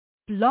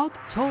Blog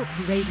Talk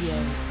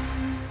Radio.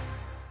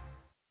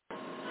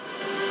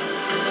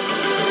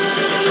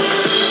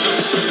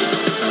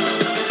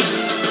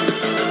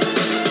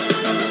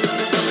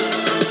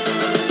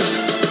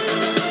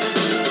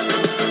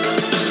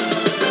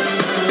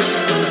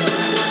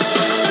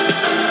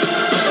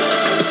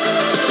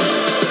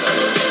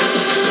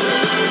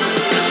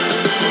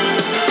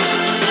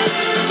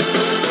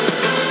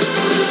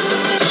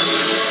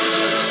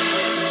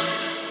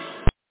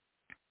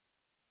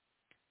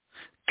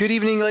 Good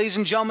evening, ladies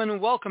and gentlemen,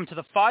 and welcome to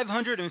the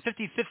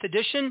 555th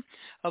edition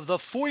of the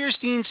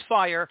Feuerstein's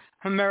Fire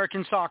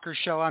American Soccer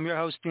Show. I'm your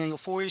host, Daniel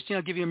Feuerstein.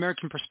 I'll give you an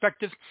American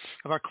perspective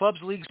of our clubs,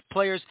 leagues,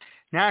 players,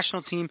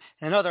 national team,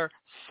 and other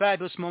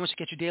fabulous moments to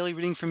get your daily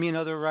reading from me and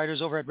other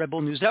writers over at Red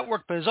Bull News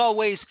Network. But as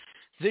always,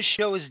 this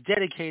show is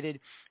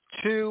dedicated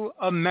to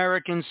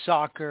American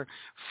soccer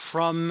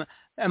from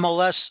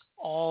MLS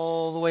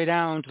all the way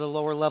down to the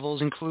lower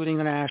levels, including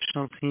the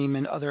national team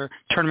and other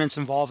tournaments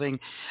involving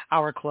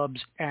our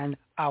clubs and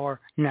our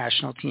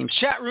national teams.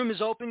 Chat room is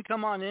open.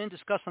 Come on in.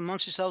 Discuss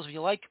amongst yourselves if you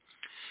like.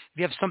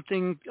 If you have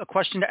a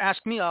question to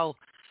ask me, I'll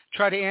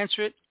try to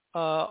answer it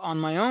on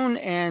my own.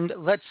 And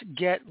let's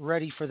get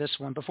ready for this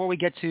one. Before we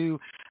get to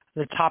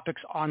the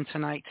topics on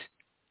tonight,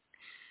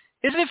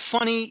 isn't it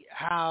funny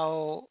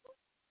how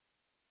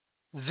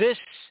this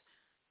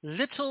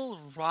little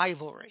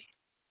rivalry,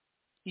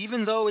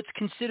 even though it's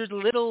considered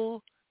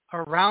little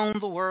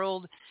around the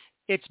world,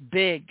 it's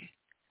big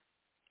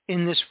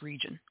in this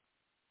region.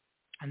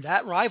 And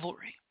that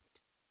rivalry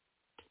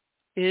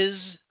is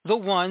the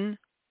one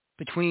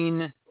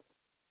between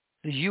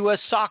the U.S.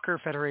 Soccer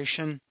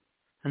Federation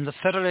and the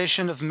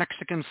Federation of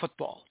Mexican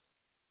Football.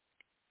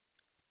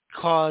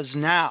 Because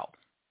now,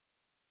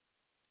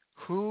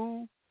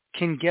 who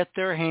can get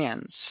their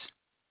hands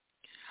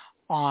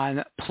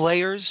on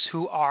players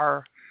who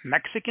are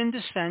Mexican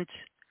descent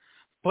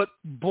but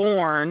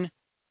born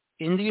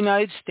in the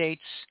United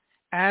States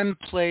and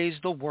plays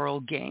the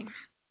world game?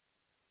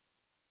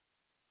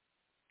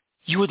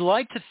 You would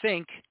like to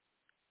think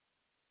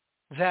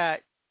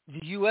that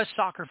the U.S.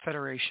 Soccer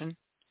Federation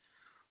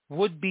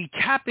would be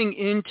tapping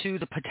into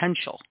the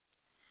potential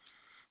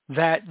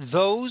that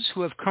those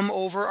who have come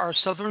over our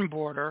southern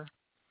border,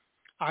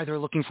 either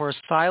looking for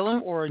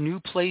asylum or a new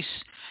place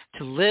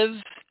to live,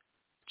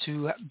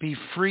 to be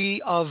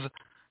free of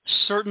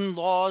certain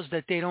laws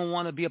that they don't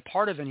want to be a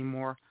part of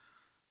anymore,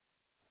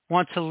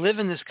 want to live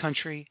in this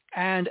country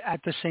and at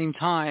the same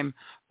time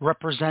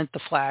represent the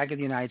flag of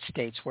the United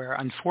States, where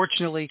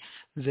unfortunately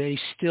they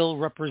still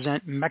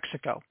represent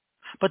Mexico.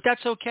 But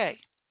that's okay.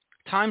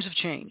 Times have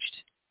changed.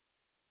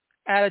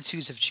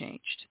 Attitudes have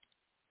changed.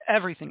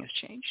 Everything has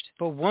changed.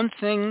 But one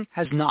thing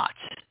has not.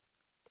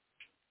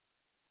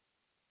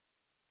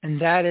 And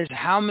that is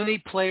how many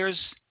players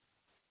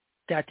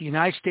that the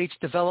United States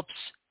develops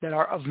that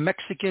are of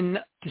Mexican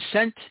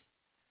descent,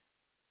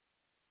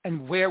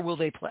 and where will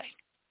they play?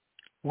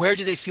 Where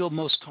do they feel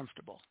most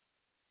comfortable?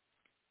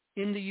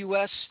 In the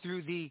U.S.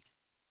 through the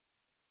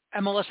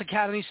MLS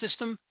Academy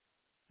system,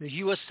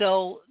 the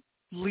USL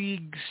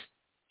Leagues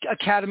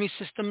Academy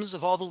systems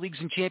of all the leagues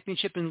in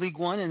Championship and League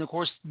One, and of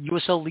course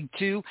USL League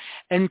Two,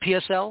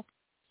 NPSL,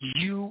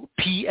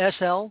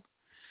 UPSL,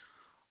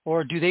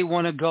 or do they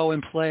want to go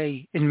and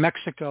play in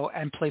Mexico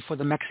and play for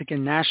the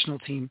Mexican national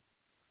team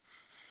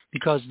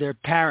because their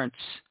parents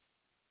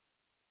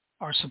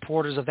are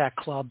supporters of that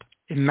club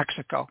in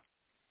Mexico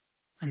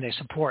and they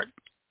support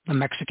the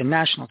Mexican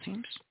national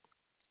teams?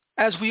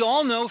 As we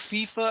all know,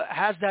 FIFA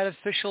has that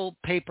official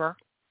paper,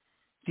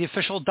 the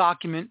official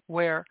document,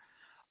 where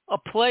a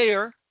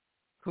player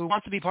who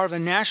wants to be part of a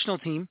national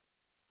team,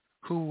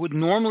 who would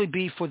normally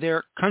be for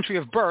their country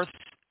of birth,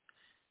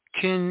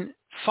 can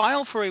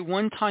file for a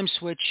one-time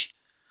switch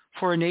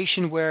for a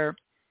nation where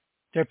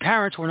their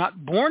parents were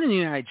not born in the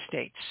United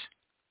States,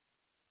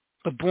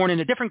 but born in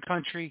a different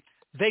country.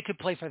 They could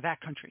play for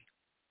that country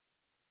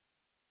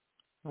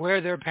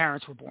where their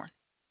parents were born.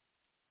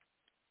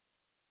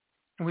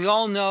 And we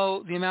all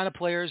know the amount of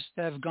players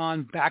that have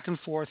gone back and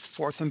forth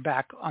and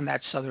back on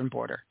that southern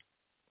border.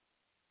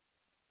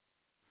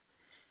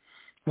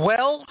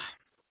 Well,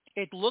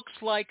 it looks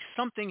like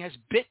something has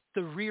bit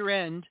the rear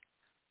end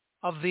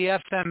of the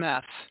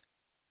FMF,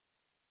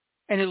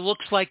 and it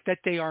looks like that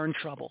they are in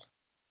trouble.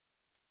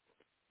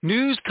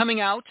 News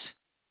coming out,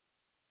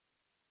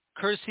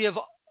 courtesy of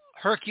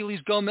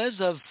Hercules Gomez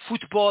of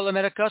Futbol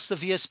Americas of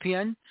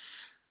ESPN,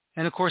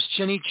 and of course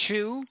Jenny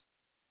Chu,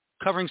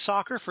 covering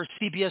soccer for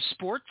CBS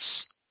Sports.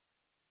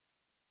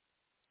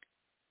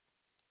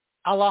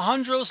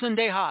 Alejandro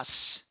Sendejas,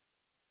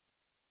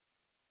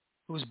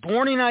 who was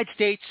born in the United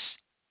States,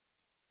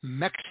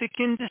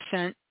 Mexican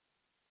descent,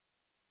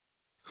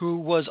 who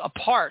was a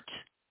part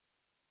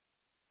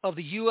of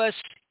the U.S.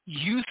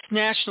 youth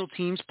national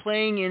teams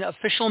playing in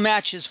official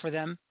matches for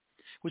them,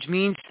 which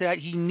means that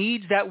he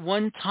needs that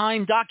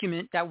one-time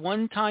document, that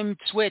one-time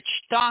switch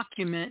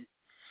document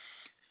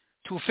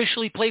to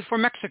officially play for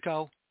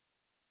Mexico,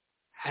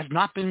 has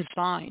not been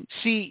signed.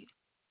 See,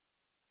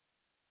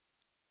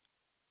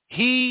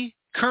 he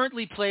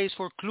currently plays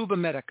for Club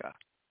America,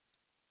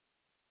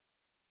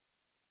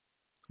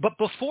 But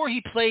before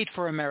he played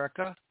for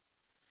America,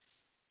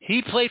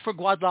 he played for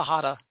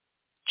Guadalajara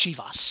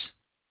Chivas.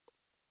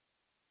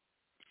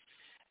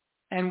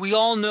 And we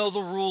all know the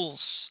rules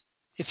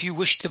if you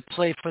wish to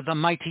play for the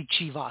mighty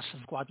Chivas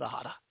of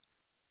Guadalajara.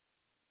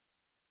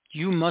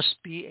 You must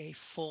be a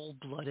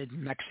full-blooded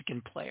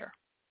Mexican player.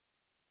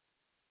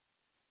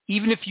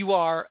 Even if you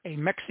are a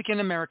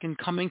Mexican-American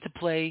coming to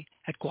play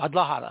at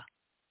Guadalajara,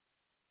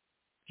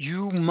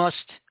 you must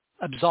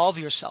absolve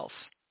yourself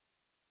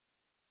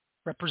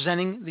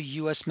representing the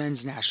U.S.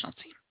 men's national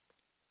team.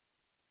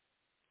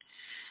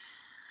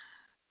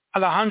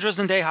 Alejandro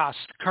Zendejas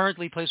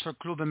currently plays for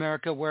Club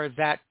America, where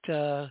that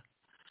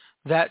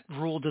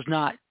rule does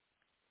not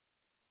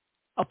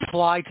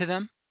apply to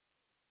them.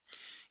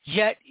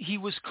 Yet he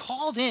was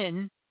called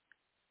in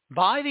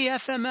by the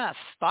FMF,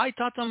 by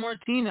Tata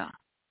Martino,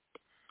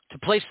 to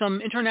play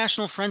some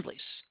international friendlies.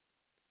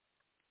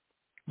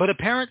 But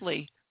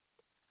apparently,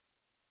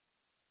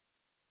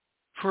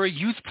 for a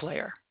youth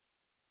player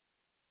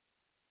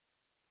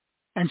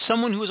and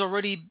someone who is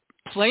already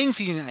playing for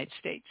the United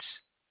States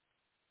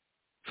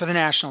for the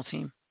national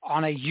team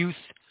on a youth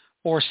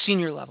or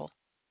senior level,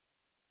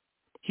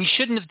 he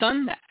shouldn't have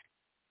done that.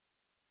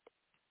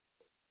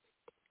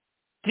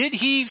 Did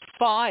he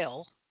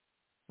file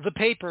the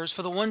papers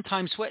for the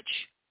one-time switch?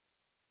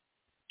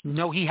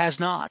 No, he has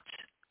not,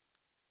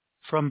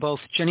 from both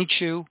Jenny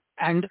Chu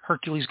and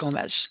Hercules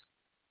Gomez.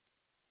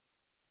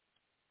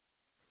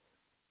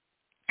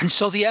 And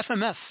so the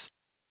FMF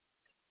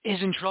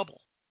is in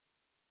trouble,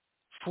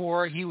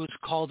 for he was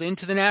called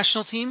into the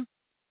national team.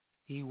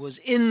 He was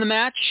in the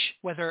match,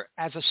 whether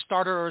as a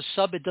starter or a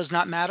sub, it does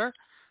not matter.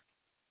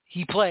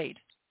 He played.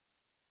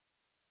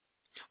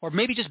 Or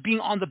maybe just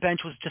being on the bench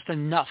was just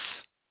enough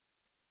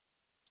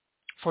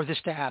for this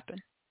to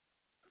happen.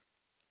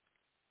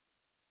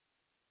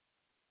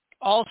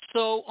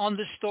 Also on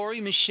this story,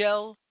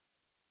 Michel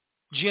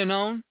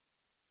Giannone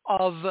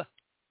of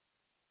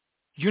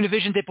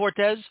Univision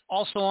Deportes,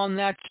 also on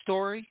that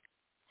story,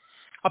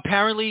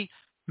 apparently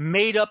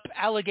made up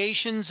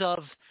allegations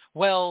of,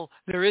 well,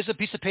 there is a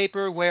piece of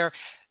paper where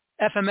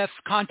FMF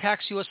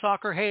contacts U.S.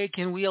 Soccer, hey,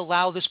 can we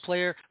allow this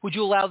player, would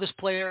you allow this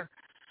player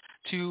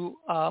to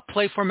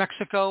play for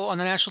Mexico on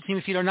the national team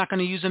if you're not going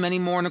to use him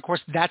anymore? And of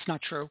course, that's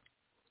not true.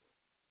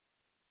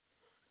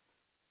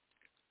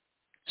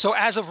 So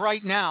as of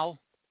right now,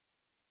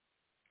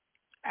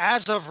 the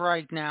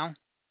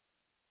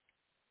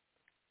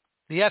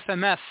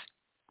FMF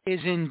is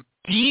in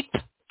deep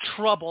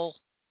trouble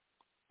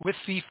with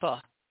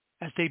FIFA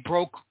as they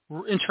broke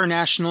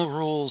international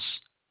rules.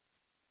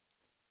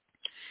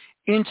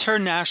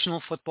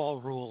 International football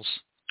rules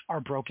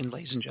are broken,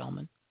 ladies and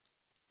gentlemen.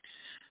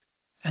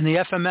 And the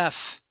FMF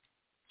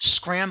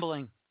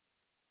scrambling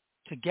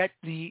to get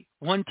the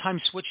one-time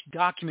switch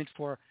document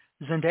for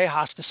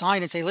Zendejas to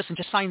sign and say, listen,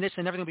 just sign this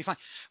and everything will be fine.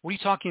 What are you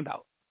talking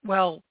about?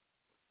 Well,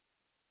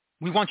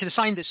 we want you to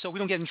sign this so we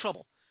don't get in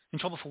trouble. In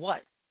trouble for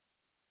what?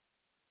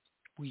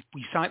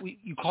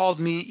 You called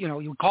me,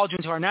 you called you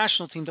into our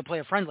national team to play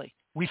a friendly.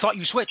 We thought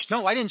you switched.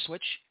 No, I didn't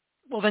switch.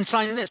 Well, then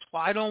sign this.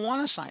 Well, I don't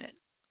want to sign it.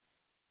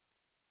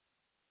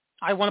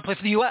 I want to play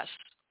for the U.S.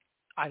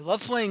 I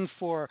love playing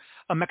for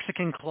a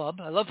Mexican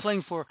club. I love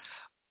playing for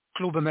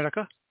Club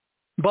America.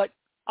 But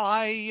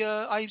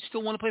I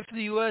still want to play for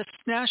the U.S.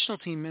 national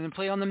team and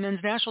play on the men's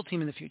national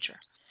team in the future.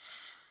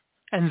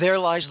 And there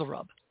lies the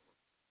rub.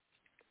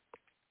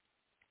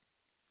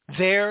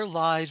 There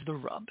lies the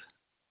rub.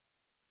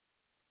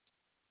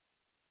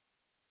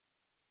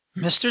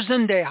 Mr.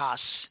 Zendejas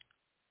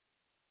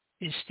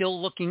is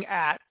still looking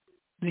at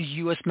the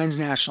U.S. men's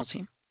national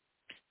team.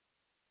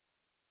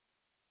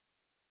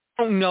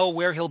 I don't know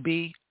where he'll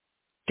be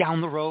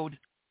down the road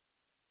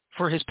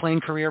for his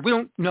playing career. We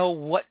don't know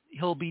what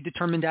he'll be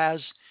determined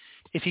as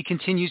if he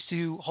continues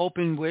to hope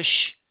and wish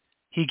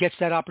he gets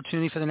that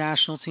opportunity for the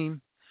national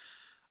team.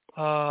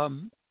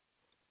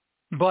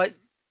 But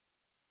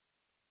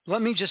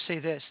let me just say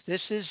this.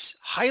 This is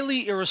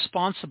highly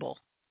irresponsible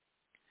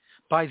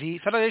by the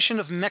Federation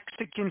of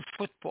Mexican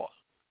Football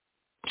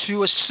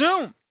to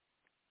assume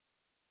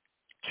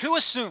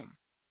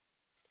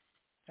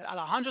that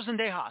Alejandro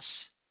Zendejas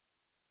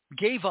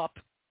gave up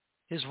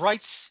his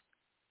rights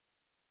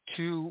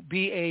to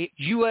be a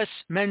U.S.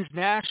 men's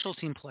national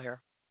team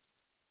player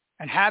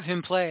and have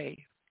him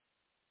play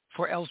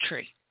for El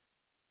Tri.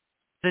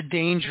 The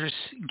dangerous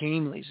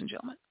game, ladies and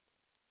gentlemen.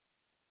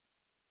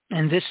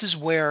 And this is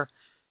where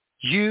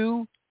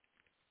you,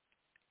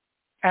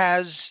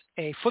 as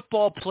a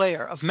football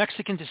player of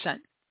Mexican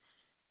descent,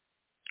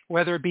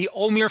 whether it be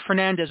Omir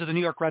Fernandez of the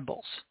New York Red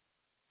Bulls,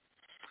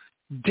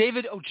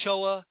 David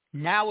Ochoa,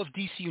 now of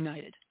DC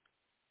United,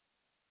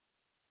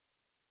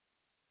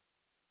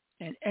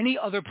 and any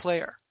other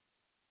player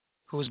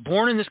who was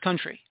born in this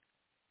country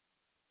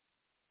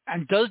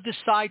and does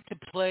decide to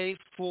play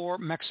for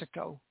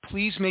Mexico,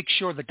 please make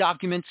sure the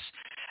documents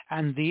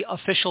and the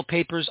official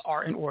papers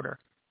are in order.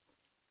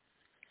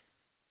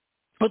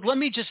 But let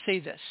me just say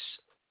this.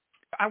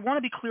 I want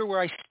to be clear where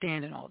I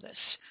stand in all this.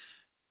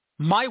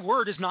 My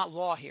word is not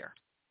law here.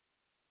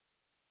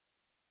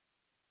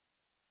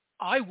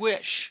 I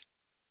wish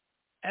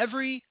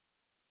every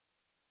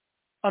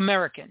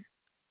American,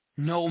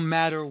 no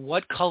matter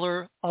what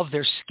color of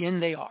their skin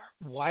they are,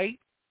 white,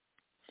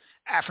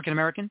 African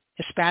American,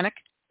 Hispanic,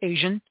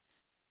 Asian,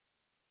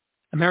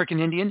 American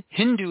Indian,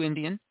 Hindu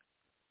Indian,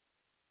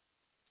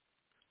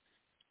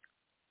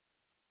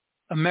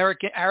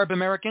 American, Arab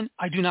American,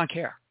 I do not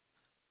care.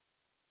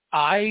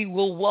 I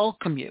will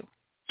welcome you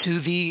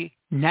to the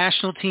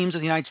national teams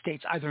of the United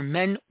States, either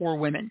men or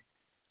women.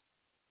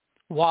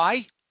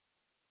 Why?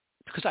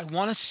 Because I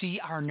want to see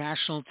our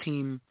national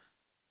team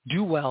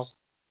do well,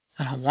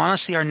 and I want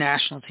to see our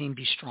national team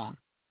be strong.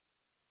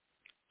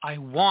 I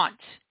want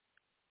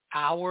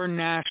our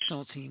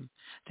national team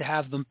to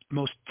have the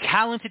most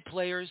talented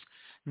players,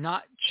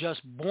 not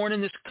just born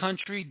in this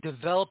country,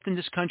 developed in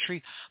this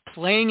country,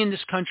 playing in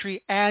this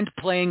country, and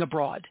playing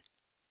abroad,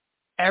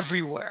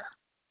 everywhere.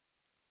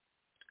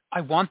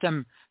 I want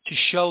them to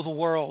show the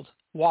world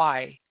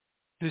why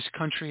this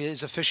country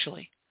is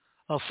officially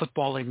a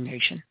footballing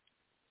nation.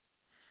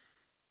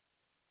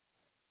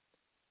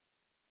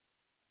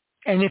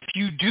 And if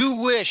you do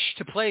wish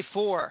to play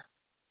for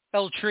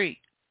El Tri,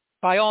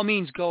 by all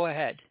means, go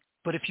ahead.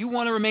 But if you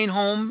want to remain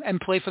home and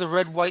play for the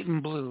red, white,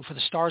 and blue, for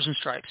the Stars and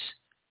Stripes,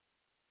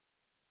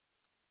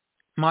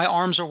 my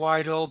arms are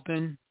wide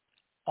open.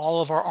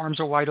 All of our arms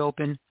are wide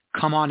open.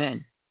 Come on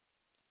in.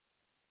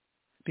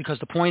 Because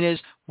the point is,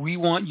 we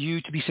want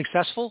you to be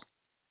successful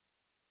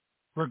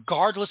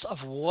regardless of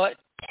what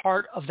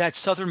part of that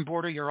southern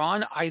border you're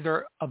on,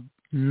 either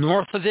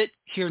north of it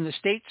here in the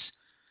States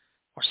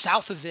or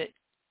south of it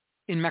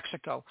in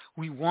Mexico.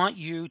 We want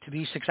you to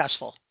be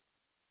successful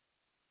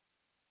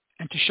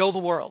and to show the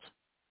world,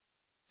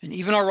 and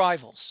even our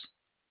rivals,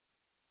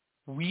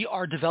 we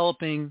are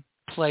developing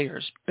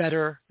players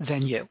better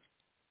than you.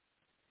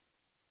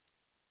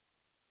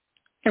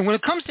 And when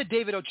it comes to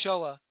David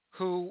Ochoa,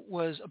 who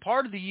was a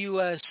part of the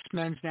U.S.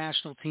 men's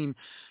national team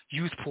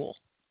youth pool,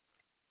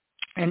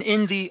 and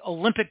in the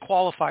Olympic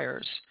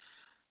qualifiers,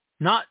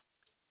 not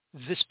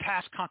this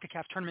past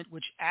CONCACAF tournament,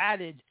 which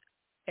added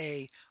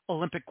a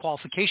Olympic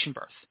qualification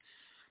berth,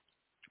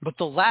 but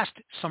the last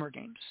Summer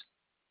Games,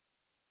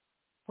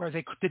 where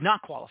they did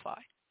not qualify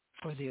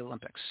for the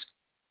Olympics.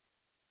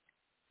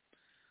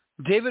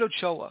 David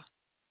Ochoa,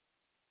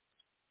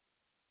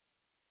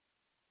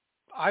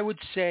 I would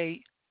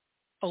say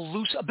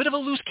a bit of a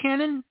loose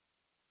cannon,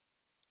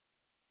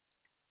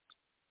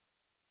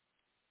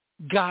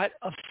 got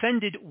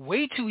offended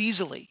way too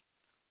easily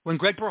when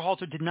Greg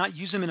Berhalter did not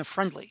use him in a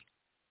friendly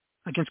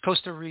against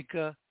Costa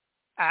Rica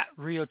at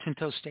Rio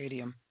Tinto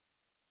Stadium,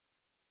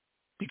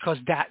 because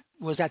that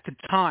was at the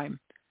time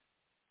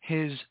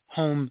his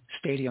home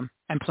stadium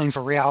and playing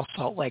for Real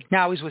Salt Lake.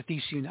 Now he's with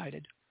DC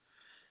United.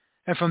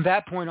 And from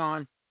that point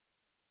on,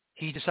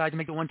 he decided to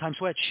make the one-time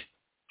switch.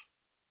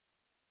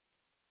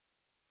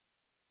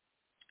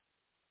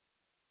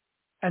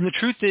 And the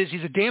truth is,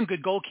 he's a damn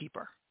good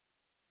goalkeeper.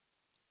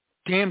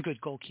 Damn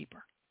good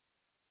goalkeeper.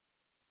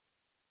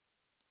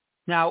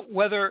 Now,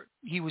 whether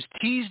he was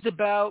teased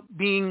about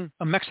being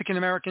a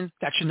Mexican-American,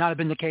 that should not have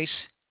been the case.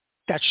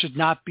 That should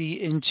not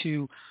be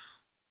into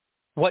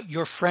what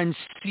your friends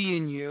see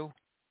in you.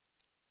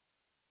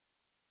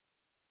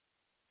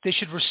 They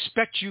should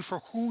respect you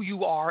for who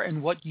you are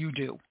and what you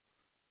do.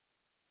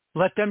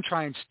 Let them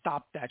try and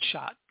stop that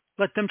shot.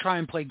 Let them try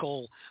and play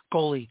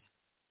goalie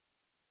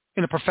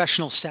in a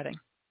professional setting.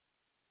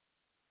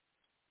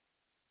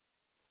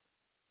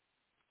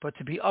 But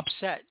to be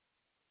upset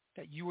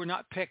that you were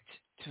not picked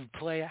to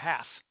play a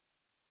half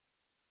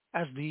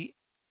as the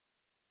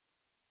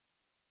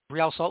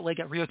Real Salt Lake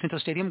at Rio Tinto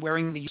Stadium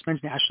wearing the men's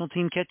national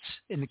team kits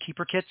in the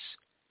keeper kits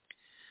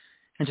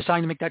and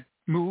deciding to make that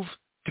move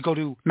to go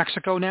to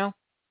Mexico now.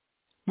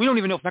 We don't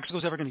even know if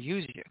Mexico's ever going to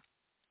use you.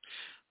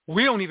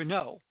 We don't even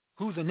know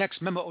who the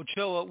next Memo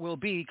Ochoa will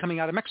be coming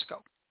out of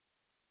Mexico.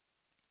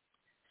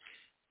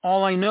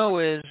 All I know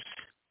is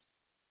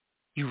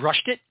you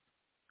rushed it,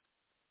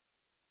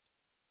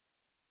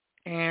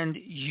 and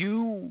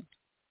you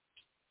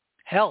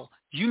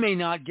may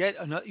not get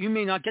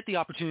the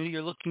opportunity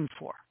you're looking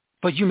for,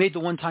 but you made the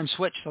one-time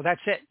switch, so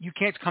that's it. You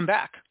can't come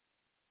back.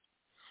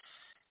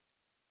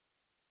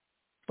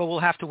 But we'll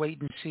have to wait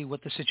and see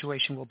what the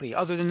situation will be.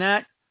 Other than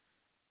that,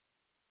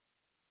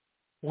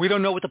 we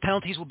don't know what the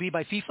penalties will be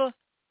by FIFA.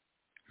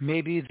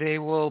 Maybe they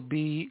will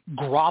be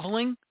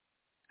groveling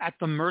at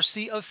the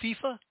mercy of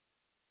FIFA.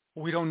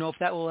 We don't know if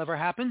that will ever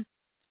happen.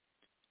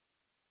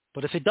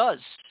 But if it does,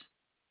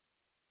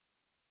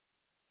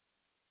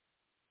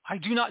 I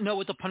do not know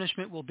what the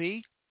punishment will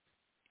be.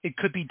 It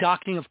could be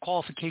docking of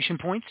qualification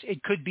points.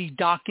 It could be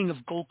docking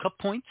of Gold Cup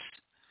points.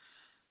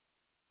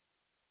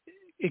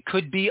 It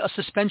could be a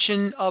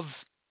suspension of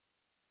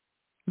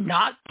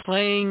not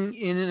playing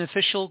in an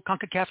official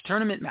CONCACAF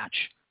tournament match,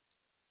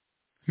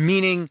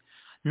 meaning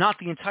not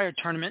the entire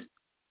tournament,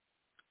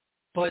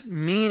 but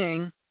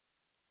meaning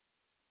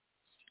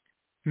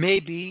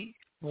maybe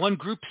one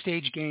group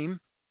stage game,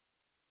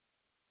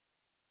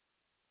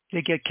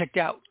 they get kicked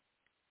out.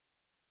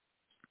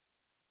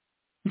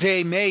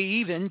 They may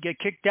even get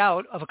kicked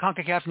out of a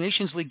CONCACAF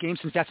Nations League game,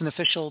 since that's an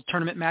official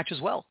tournament match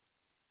as well,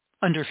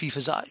 under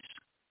FIFA's eyes,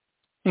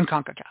 in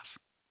CONCACAF.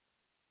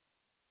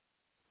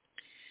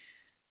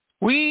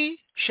 We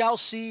shall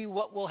see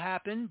what will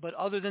happen, but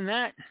other than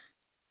that,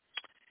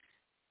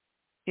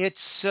 it's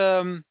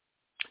going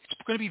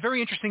to be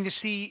very interesting to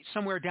see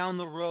somewhere down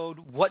the road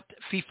what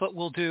FIFA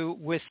will do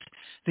with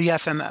the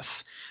FMF.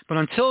 But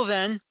until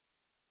then,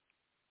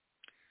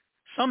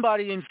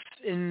 somebody in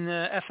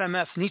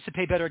FMF needs to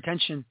pay better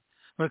attention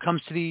when it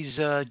comes to these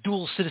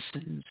dual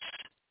citizens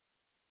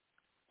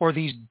or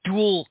these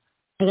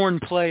dual-born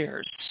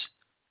players,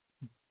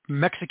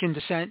 Mexican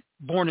descent,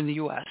 born in the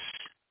U.S.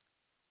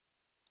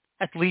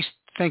 At least,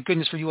 thank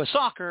goodness for U.S.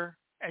 soccer,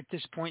 at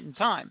this point in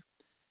time.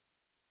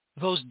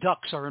 Those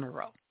ducks are in a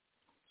row.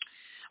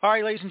 All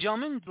right, ladies and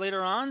gentlemen,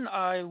 later on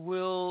I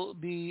will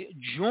be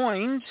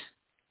joined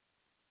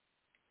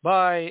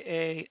by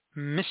a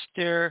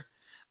Mr.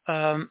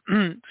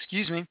 Fabian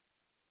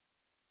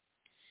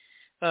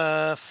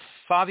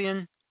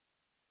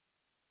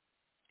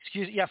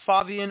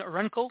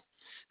Renkel,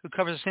 who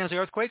covers the San Jose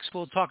Earthquakes.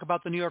 We'll talk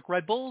about the New York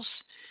Red Bulls,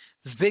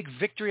 the big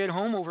victory at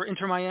home over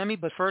Inter Miami.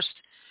 But first,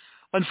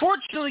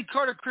 unfortunately,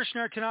 Carter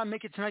Krishnar cannot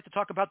make it tonight to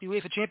talk about the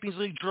UEFA Champions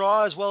League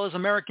draw, as well as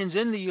Americans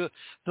in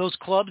those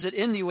clubs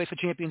in the UEFA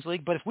Champions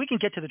League. But if we can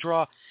get to the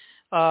draw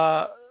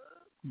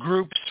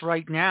groups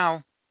right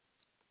now,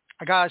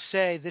 I got to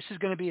say, this is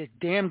going to be a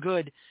damn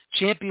good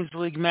Champions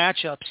League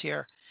matchups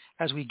here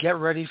as we get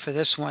ready for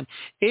this one.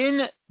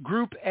 In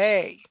Group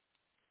A,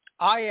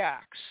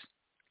 Ajax,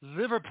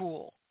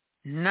 Liverpool,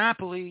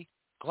 Napoli,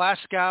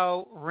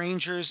 Glasgow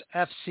Rangers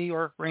FC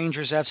or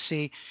Rangers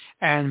FC,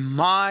 and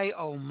my,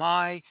 oh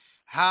my,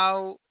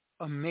 how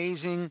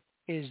amazing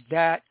is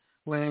that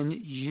when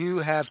you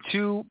have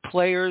two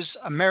players,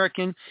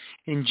 American,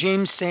 in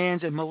James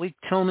Sands and Malik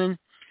Tillman,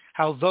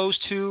 how those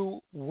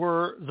two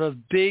were the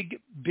big,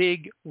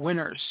 big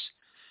winners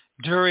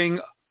during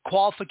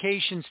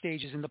qualification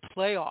stages, in the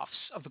playoffs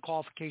of the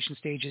qualification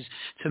stages,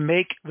 to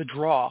make the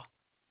draw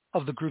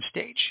of the group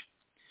stage.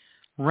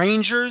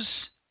 Rangers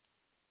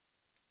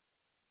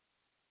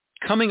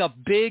coming up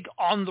big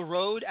on the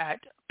road at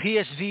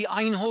PSV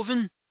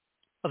Eindhoven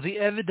of the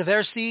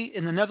Eredivisie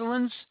in the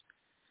Netherlands,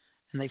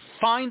 and they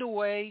find a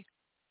way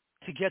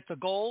to get the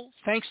goal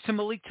thanks to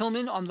Malik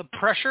Tillman on the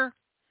pressure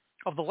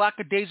of the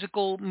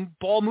lackadaisical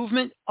ball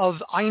movement of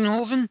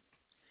Eindhoven,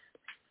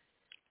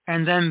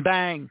 and then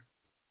bang,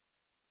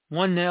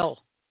 1-0.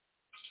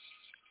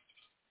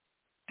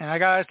 And I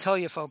got to tell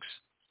you, folks,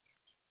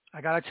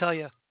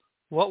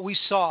 what we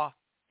saw,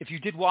 if you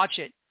did watch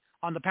it,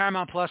 on the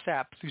Paramount Plus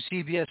app through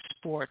CBS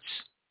Sports,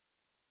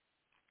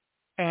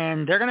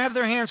 and they're going to have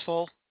their hands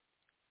full.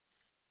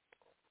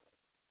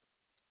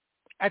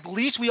 At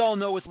least we all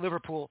know with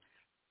Liverpool,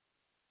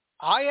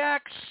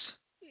 Ajax,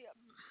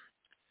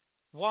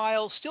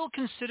 while still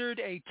considered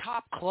a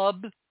top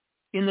club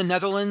in the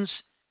Netherlands,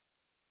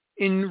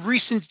 in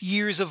recent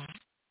years of,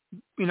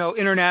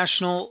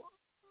 international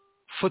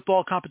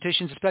football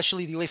competitions,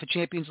 especially the UEFA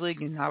Champions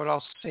League, and I would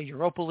also say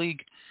Europa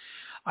League,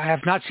 I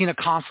have not seen a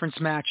conference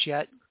match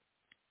yet.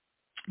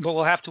 But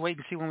we'll have to wait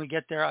and see when we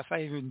get there. If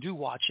I even do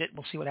watch it,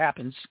 we'll see what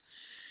happens.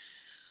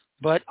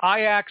 But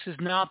Ajax is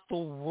not the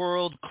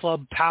world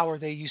club power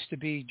they used to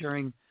be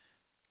during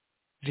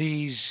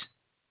these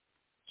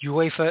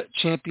UEFA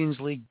Champions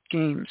League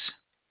games.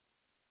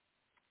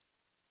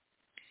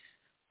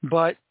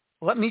 But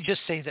let me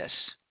just say this.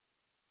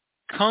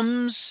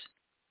 Comes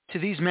to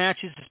these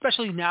matches,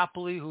 especially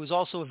Napoli, who is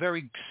also a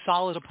very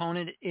solid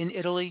opponent in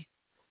Italy,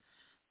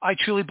 I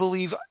truly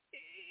believe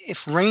if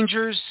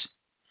Rangers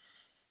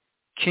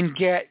can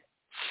get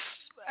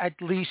at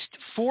least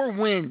 4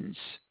 wins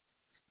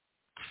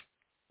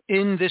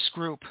in this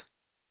group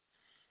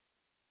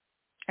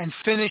and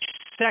finish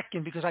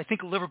second, because I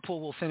think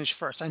Liverpool will finish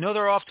first. I know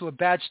they're off to a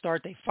bad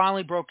start. They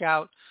finally broke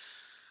out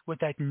with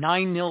that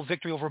 9-0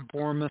 victory over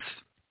Bournemouth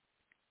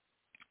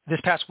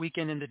this past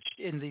weekend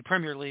in the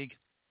Premier League.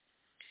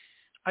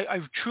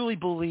 I truly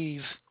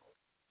believe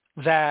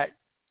that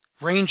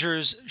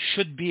Rangers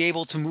should be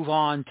able to move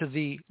on to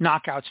the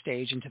knockout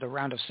stage, into the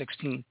round of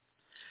 16.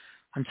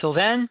 Until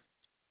then,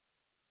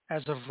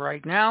 as of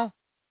right now,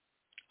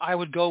 I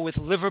would go with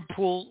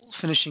Liverpool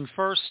finishing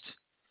first,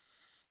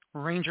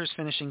 Rangers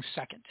finishing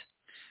second.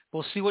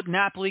 We'll see what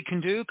Napoli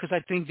can do, because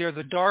I think they're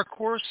the dark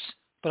horse,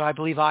 but I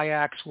believe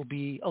Ajax will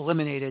be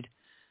eliminated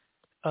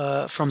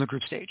from the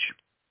group stage.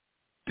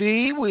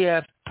 B, we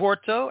have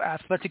Porto,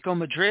 Atletico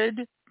Madrid,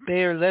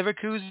 Bayer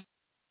Leverkusen,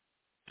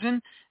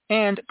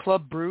 and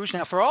Club Brugge.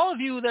 Now, for all of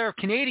you that are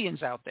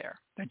Canadians out there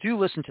that do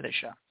listen to this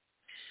show,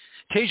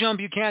 Tejan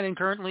Buchanan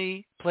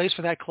currently plays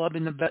for that club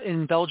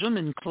in Belgium,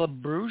 in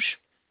Club Brugge.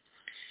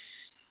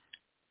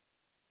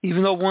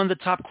 Even though one of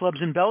the top clubs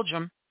in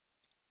Belgium,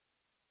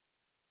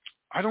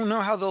 I don't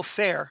know how they'll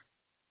fare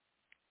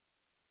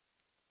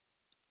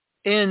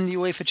in the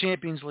UEFA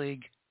Champions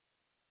League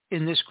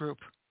in this group.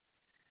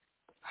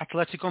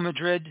 Atletico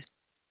Madrid,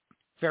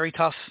 very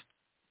tough.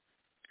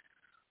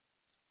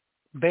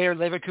 Bayer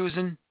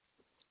Leverkusen,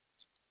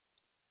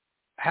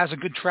 has a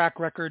good track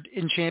record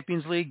in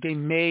Champions League. They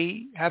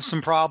may have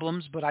some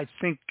problems, but I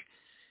think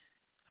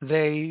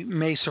they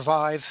may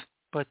survive.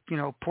 But,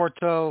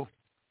 Porto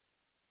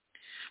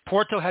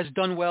has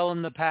done well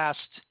in the past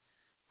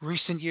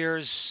recent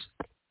years,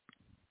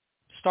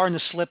 starting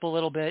to slip a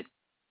little bit.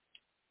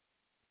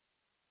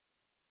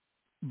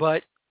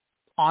 But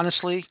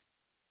honestly,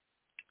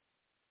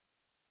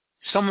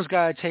 someone's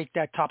got to take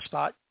that top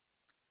spot,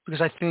 because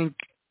I think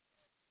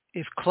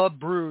if Club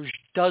Brugge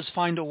does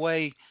find a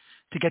way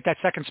to get that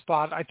second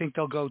spot, I think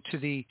they'll go to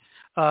the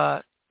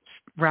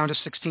round of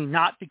 16.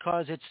 Not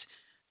because it's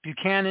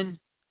Buchanan,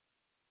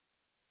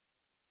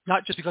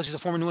 not just because he's a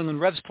former New England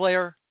Revs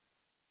player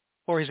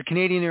or he's a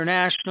Canadian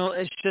international.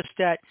 It's just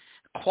that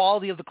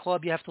quality of the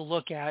club you have to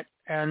look at.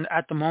 And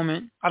at the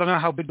moment, I don't know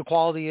how big the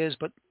quality is,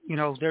 but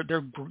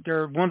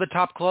they're one of the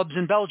top clubs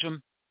in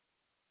Belgium.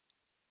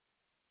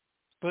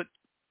 But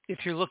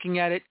if you're looking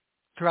at it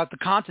throughout the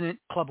continent,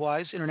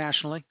 club-wise,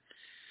 internationally,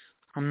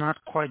 I'm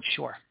not quite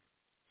sure.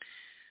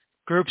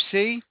 Group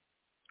C,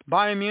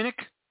 Bayern Munich.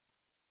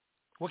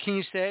 What can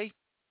you say?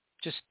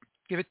 Just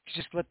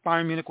let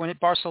Bayern Munich win it.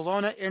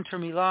 Barcelona, Inter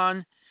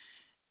Milan,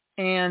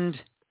 and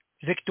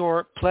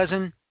Victor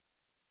Plzen.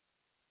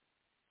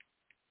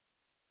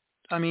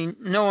 I mean,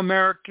 no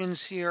Americans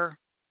here.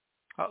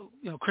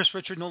 Chris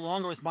Richard no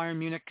longer with Bayern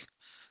Munich.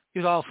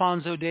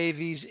 Alphonso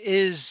Davies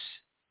is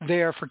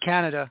there for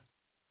Canada.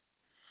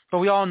 But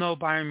we all know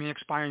Bayern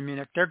Munich's Bayern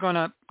Munich. They're going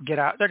to get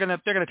out. They're going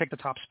to take the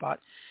top spot.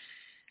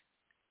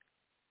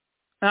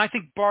 And I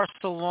think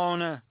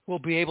Barcelona will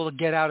be able to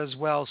get out as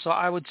well. So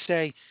I would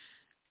say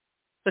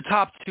the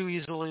top two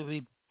easily will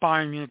be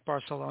Bayern Munich,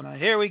 Barcelona.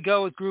 Here we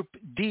go with Group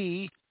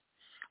D.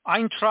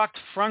 Eintracht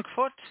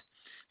Frankfurt,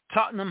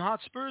 Tottenham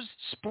Hotspurs,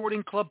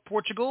 Sporting Club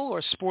Portugal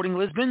or Sporting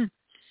Lisbon,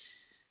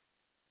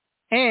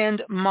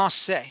 and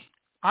Marseille.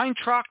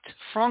 Eintracht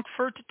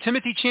Frankfurt,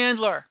 Timothy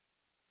Chandler,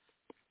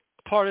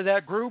 part of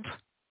that group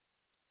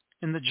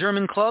in the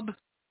German club.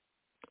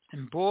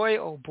 And boy,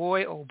 oh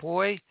boy, oh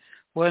boy,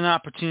 what an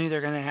opportunity they're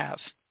going to have.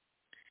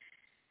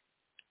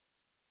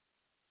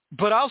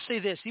 But I'll say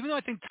this, even though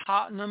I think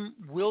Tottenham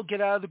will get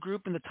out of the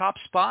group in the top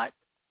spot,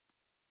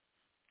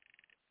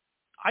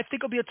 I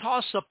think it'll be a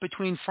toss-up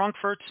between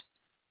Frankfurt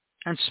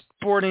and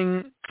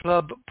Sporting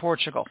Club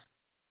Portugal.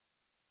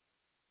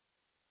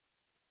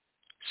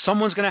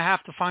 Someone's going to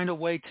have to find a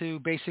way to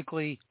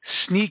basically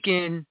sneak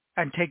in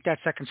and take that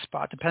second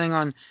spot, depending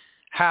on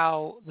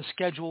how the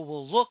schedule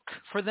will look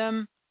for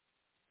them,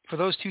 for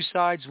those two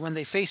sides when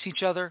they face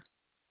each other.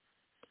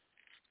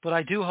 But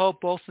I do hope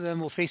both of them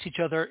will face each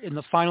other in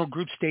the final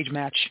group stage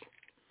match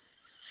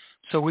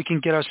so we can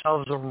get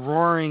ourselves a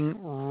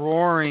roaring,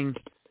 roaring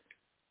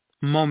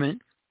moment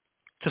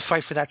to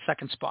fight for that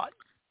second spot.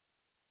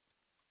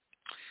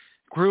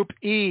 Group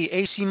E,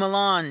 AC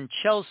Milan,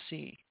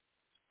 Chelsea,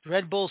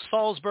 Red Bull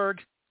Salzburg,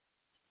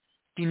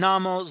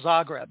 Dinamo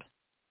Zagreb.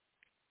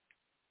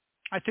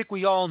 I think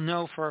we all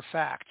know for a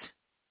fact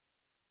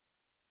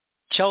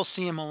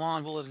Chelsea and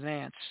Milan will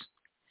advance.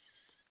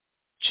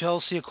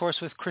 Chelsea, of course,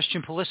 with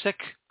Christian Pulisic.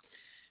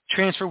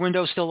 Transfer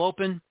window still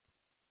open.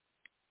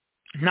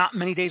 Not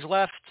many days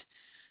left.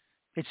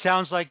 It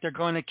sounds like they're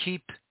going to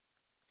keep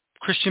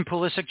Christian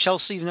Pulisic,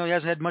 Chelsea, even though he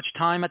hasn't had much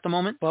time at the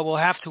moment. But we'll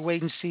have to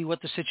wait and see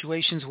what the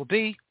situations will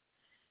be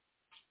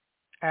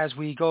as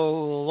we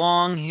go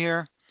along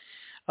here.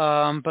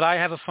 But I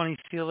have a funny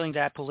feeling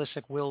that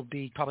Pulisic will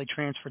be probably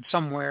transferred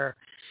somewhere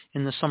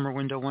in the summer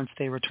window once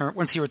he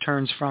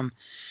returns from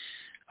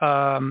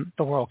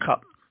the World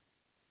Cup.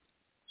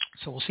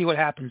 So we'll see what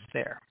happens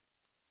there.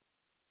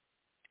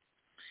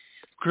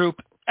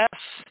 Group F,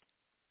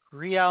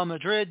 Real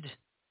Madrid,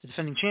 the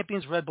defending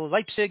champions, Red Bull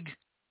Leipzig,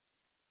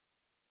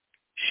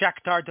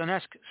 Shakhtar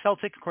Donetsk,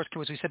 Celtic. Of course,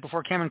 as we said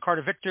before, Cameron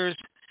Carter victors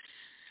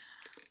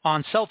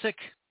on Celtic.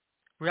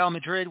 Real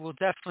Madrid will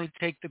definitely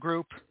take the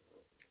group.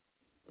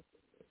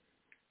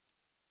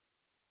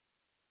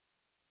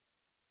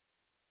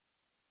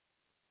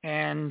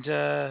 And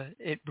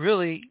it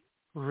really,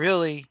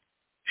 really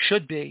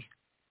should be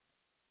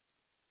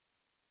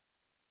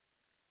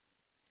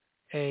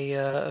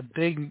a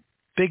big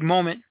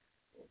moment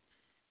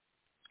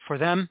for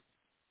them.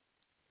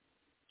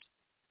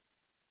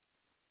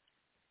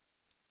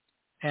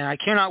 And I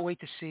cannot wait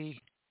to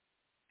see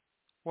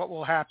what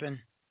will happen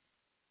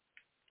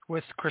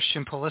with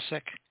Christian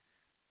Pulisic.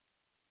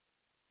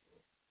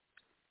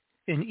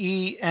 In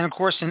E, and of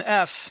course in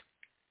F,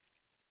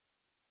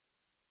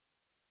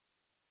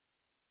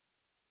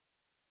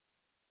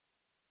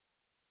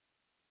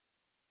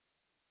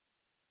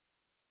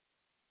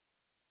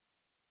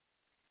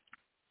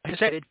 like I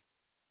said,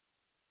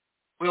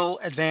 will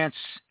advance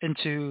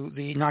into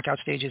the knockout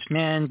stages.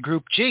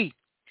 Group G,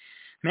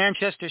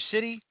 Manchester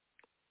City.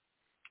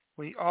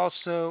 We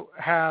also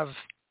have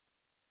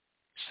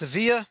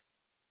Sevilla,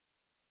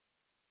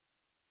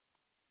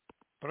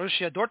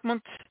 Borussia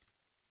Dortmund,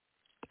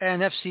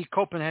 and FC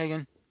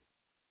Copenhagen,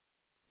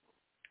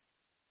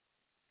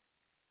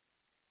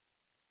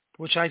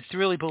 which I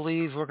really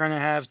believe we're going to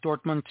have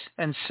Dortmund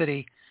and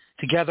City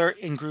together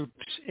in groups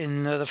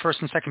in the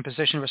first and second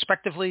position,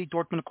 respectively.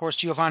 Dortmund, of course,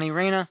 Giovanni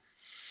Reina.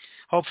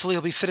 Hopefully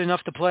he'll be fit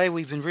enough to play.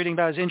 We've been reading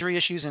about his injury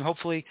issues, and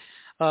hopefully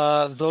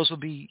those will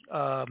be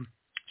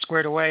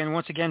squared away. And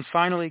once again,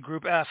 finally,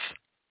 Group F,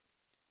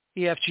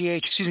 Group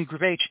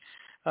H,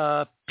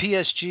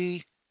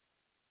 PSG,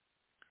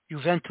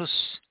 Juventus,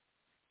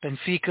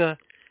 Benfica,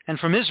 and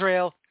from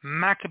Israel,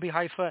 Maccabi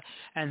Haifa,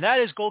 and that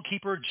is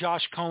goalkeeper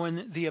Josh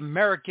Cohen,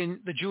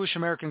 the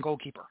Jewish-American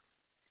goalkeeper.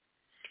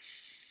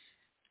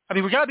 I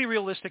mean, we got to be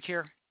realistic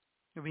here.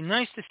 It would be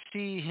nice to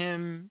see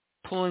him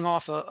pulling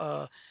off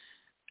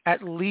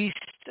at least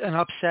an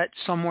upset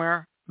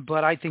somewhere,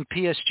 but I think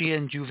PSG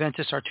and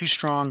Juventus are too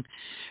strong,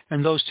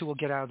 and those two will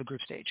get out of the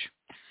group stage.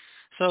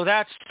 So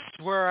that's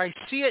where I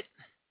see it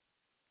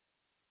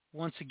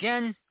once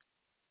again.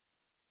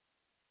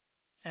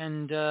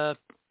 And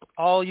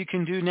all you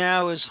can do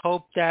now is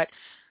hope that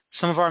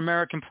some of our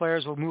American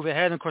players will move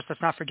ahead. And, of course,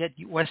 let's not forget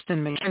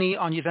Weston McKennie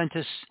on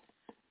Juventus.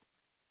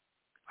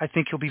 I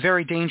think he'll be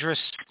very dangerous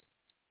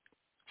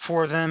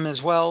for them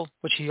as well,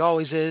 which he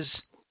always is.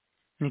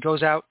 And he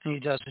goes out and he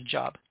does the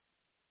job.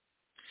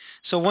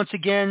 So once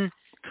again,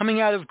 coming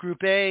out of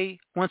Group A,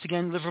 once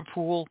again,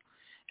 Liverpool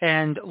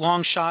and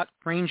long shot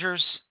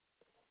Rangers.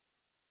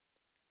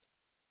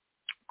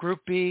 Group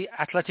B,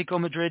 Atletico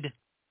Madrid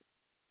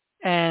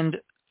and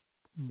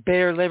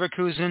Bayer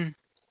Leverkusen.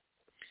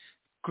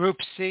 Group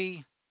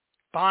C,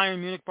 Bayern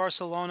Munich,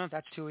 Barcelona.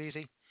 That's too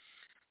easy.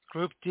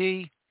 Group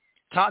D,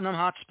 Tottenham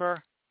Hotspur.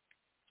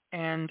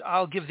 And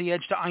I'll give the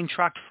edge to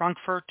Eintracht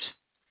Frankfurt.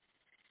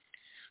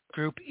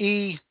 Group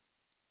E,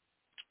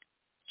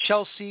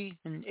 Chelsea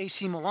and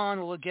AC Milan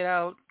will get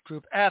out.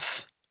 Group F,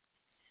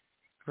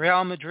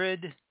 Real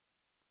Madrid.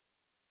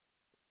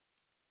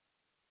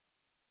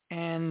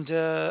 And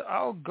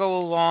I'll go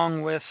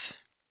along with.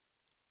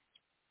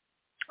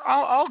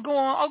 I'll go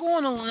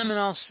on a limb and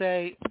I'll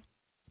say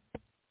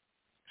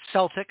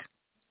Celtic.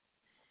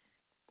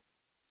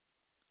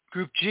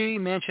 Group G,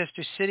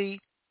 Manchester City.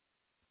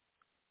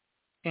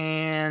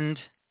 And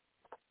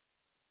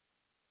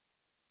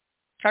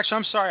actually,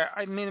 I'm sorry,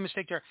 I made a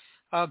mistake there.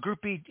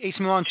 Group B, AC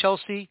Milan,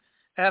 Chelsea.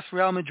 F,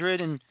 Real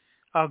Madrid, and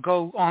I'll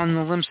go on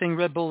the limb saying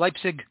Red Bull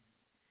Leipzig.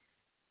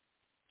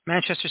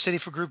 Manchester City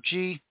for Group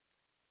G.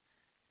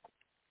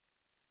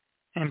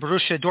 And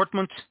Borussia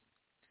Dortmund.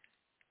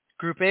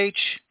 Group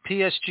H,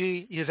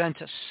 PSG,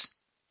 Juventus.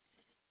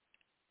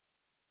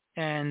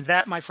 And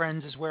that, my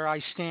friends, is where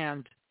I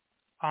stand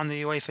on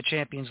the UEFA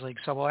Champions League.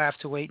 So we'll have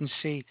to wait and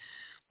see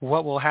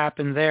what will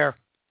happen there.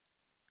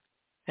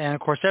 And,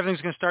 of course,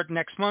 everything's going to start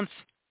next month.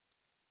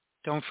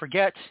 Don't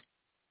forget,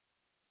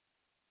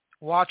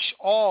 watch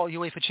all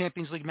UEFA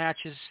Champions League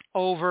matches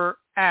over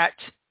at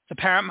the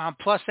Paramount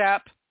Plus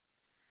app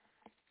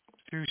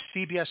through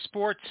CBS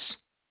Sports.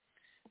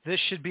 This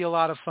should be a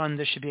lot of fun.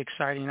 This should be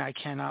exciting. I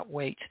cannot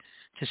wait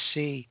to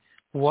see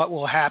what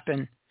will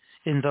happen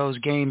in those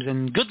games.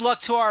 And good luck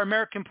to our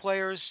American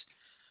players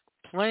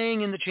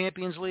playing in the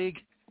Champions League.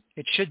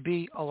 It should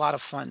be a lot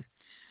of fun.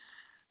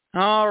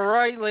 All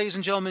right, ladies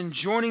and gentlemen,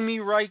 joining me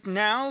right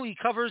now, he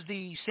covers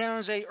the San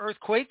Jose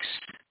Earthquakes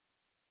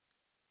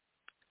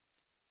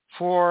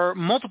for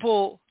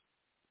multiple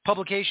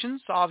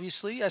publications,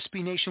 obviously,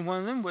 SB Nation one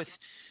of them, with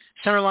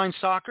Centerline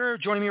Soccer.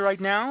 Joining me right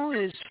now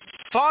is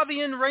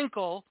Fabian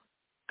Renkel,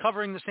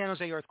 covering the San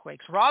Jose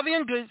Earthquakes.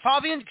 Fabian, good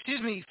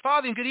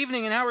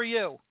evening, and how are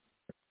you?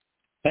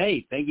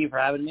 Hey, thank you for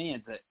having me.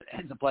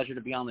 It's a pleasure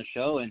to be on the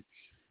show, and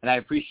I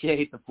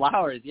appreciate the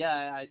flowers.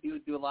 Yeah, I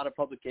do a lot of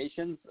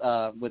publications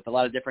with a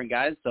lot of different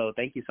guys, so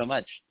thank you so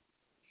much.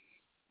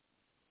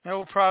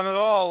 No problem at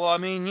all. I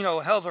mean,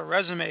 hell of a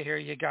resume here.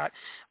 You got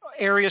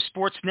Area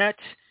Sportsnet,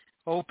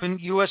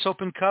 U.S.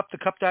 Open Cup, the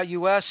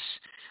Cup.US,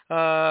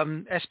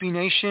 SB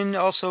Nation,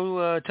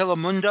 also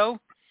Telemundo.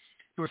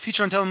 You were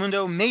featured on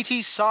Telemundo,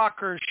 Métis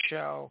Soccer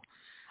Show.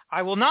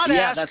 I will not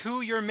ask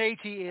who your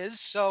Métis is,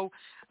 so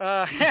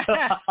but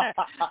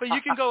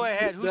you can go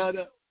ahead.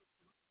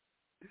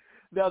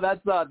 No,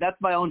 that's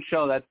my own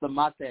show. That's the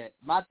Mate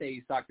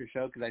Soccer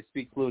Show because I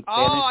speak fluent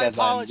Spanish.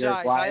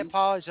 Oh, I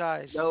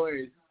apologize. No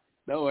worries.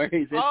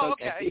 It's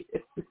okay.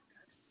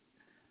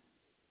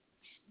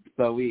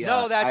 So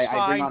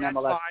I bring on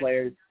MLS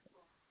players.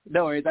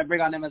 No worries. I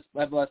bring on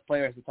MLS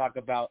players to talk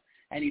about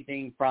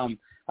anything from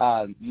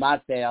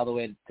mate all the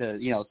way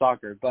to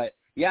soccer. But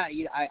yeah,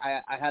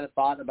 I had a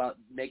thought about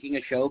making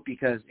a show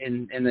because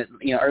in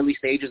the early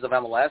stages of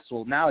MLS,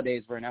 well,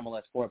 nowadays we're in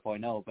MLS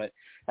 4.0, but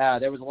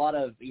there was a lot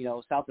of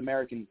South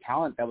American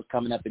talent that was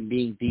coming up and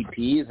being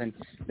DPs, and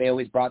they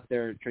always brought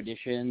their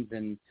traditions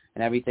and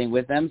everything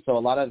with them. So a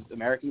lot of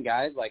American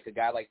guys, like a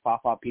guy like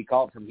Fafa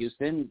Picault from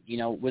Houston,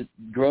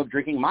 grew up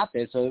drinking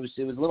mate. So it was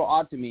a little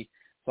odd to me.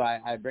 So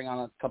I bring on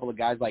a couple of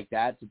guys like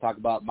that to talk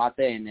about mate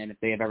and if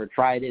they have ever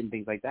tried it and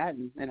things like that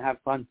and have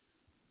fun.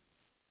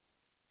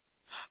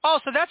 Oh,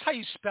 so that's how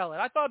you spell it.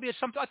 I thought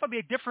it'd be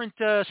a different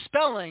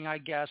spelling, I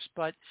guess,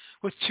 but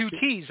with two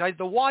T's.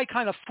 The Y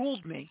kind of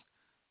fooled me.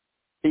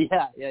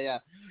 Yeah.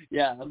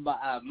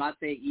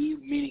 Mate E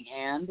meaning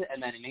and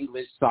then in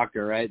English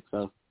soccer, right?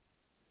 So.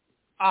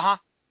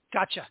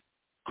 Gotcha.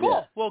 Cool.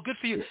 Yeah. Well, good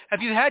for you.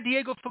 Have you had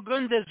Diego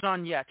Fagundes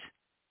on yet?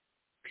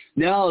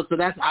 No, so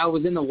I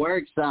was in the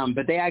works,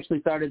 but they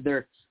actually started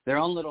their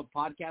own little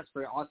podcast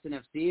for Austin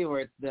FC,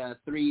 where it's the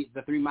three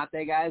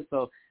Mate guys.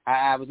 So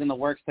I was in the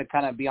works to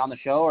kind of be on the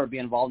show or be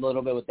involved a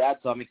little bit with that.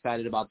 So I'm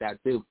excited about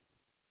that too.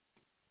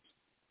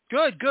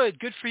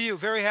 Good for you.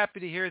 Very happy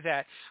to hear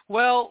that.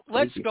 Well,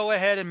 let's go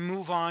ahead and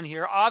move on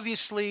here.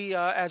 Obviously,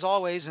 as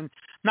always, and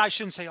I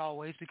shouldn't say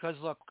always because,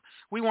 look,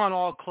 we want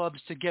all clubs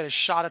to get a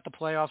shot at the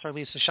playoffs or at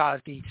least a shot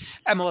at the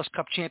MLS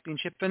Cup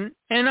Championship. And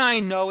I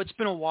know it's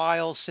been a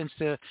while since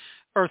the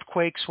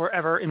Earthquakes were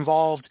ever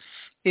involved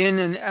in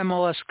an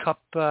MLS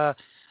Cup,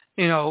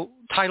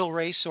 title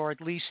race, or at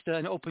least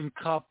an Open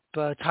Cup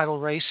title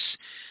race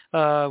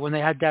when they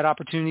had that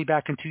opportunity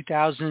back in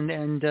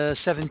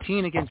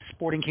 2017 against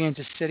Sporting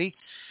Kansas City.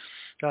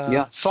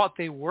 Thought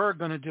they were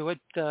going to do it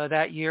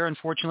that year.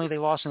 Unfortunately, they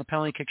lost in a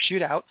penalty kick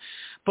shootout.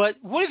 But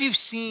what have you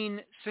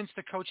seen since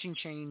the coaching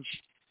change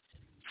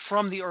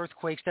from the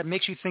Earthquakes that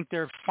makes you think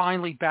they're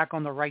finally back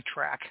on the right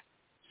track?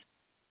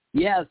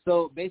 Yeah,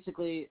 so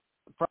basically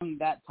from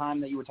that time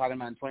that you were talking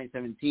about in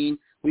 2017,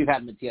 we've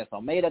had Matias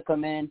Almeida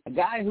come in, a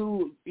guy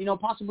who,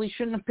 possibly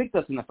shouldn't have picked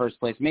us in the first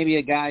place. Maybe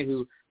a guy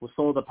who was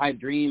sold a pipe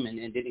dream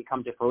and didn't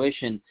come to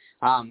fruition.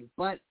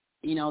 But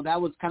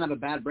that was kind of a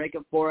bad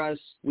breakup for us.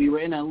 We were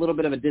in a little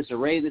bit of a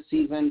disarray this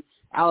season.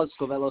 Alex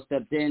Covello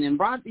stepped in and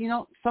brought,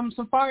 some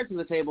fire to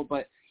the table,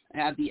 but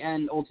at the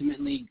end,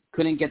 ultimately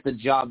couldn't get the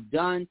job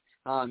done.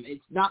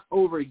 It's not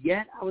over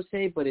yet, I would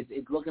say, but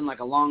it's looking like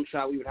a long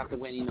shot. We would have to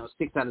win,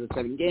 6 out of the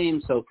 7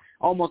 games, so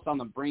almost on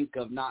the brink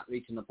of not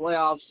reaching the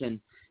playoffs. And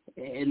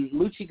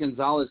Luchi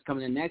Gonzalez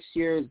coming in next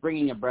year is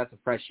bringing a breath of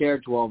fresh air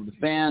to all of the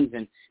fans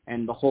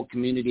and the whole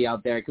community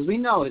out there, because we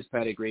know his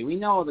pedigree. We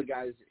know the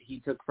guys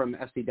he took from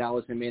FC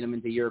Dallas and made them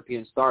into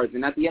European stars.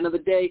 And at the end of the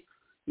day,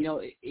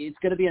 it's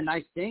going to be a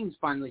nice thing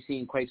finally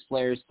seeing Quakes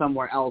players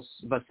somewhere else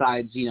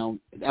besides,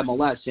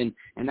 MLS.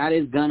 And that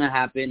is going to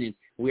happen, and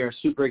we are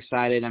super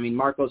excited. I mean,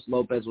 Marcos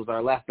Lopez was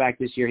our left back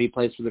this year. He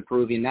plays for the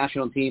Peruvian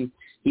national team.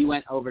 He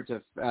went over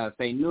to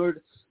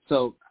Feyenoord.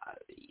 So,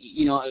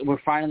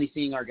 we're finally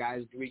seeing our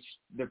guys reach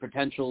their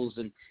potentials.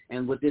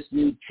 And with this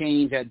new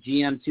change at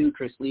GM too,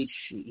 Chris Leach,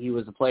 he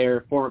was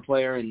a former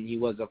player, and he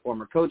was a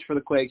former coach for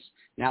the Quakes.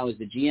 Now he's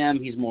the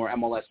GM. He's more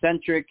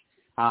MLS-centric.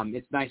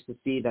 It's nice to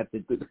see that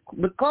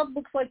the club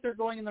looks like they're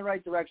going in the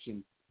right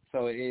direction.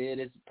 So it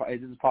is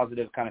a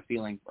positive kind of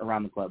feeling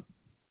around the club.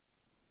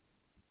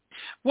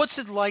 What's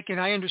it like?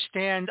 And I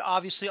understand,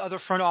 obviously, other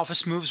front office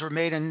moves were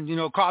made, and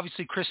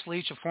obviously Chris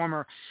Leach, a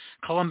former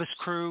Columbus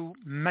Crew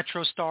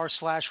MetroStar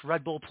 /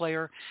 Red Bull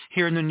player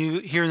here in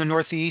the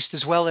Northeast,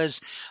 as well as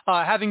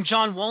having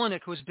John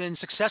Wolynick, who has been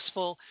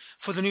successful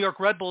for the New York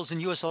Red Bulls in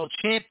USL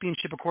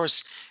Championship. Of course,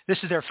 this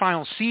is their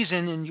final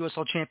season in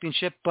USL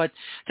Championship, but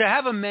to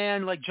have a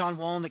man like John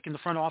Wolynick in the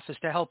front office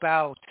to help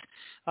out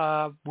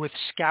with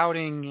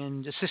scouting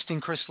and assisting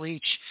Chris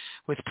Leach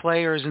with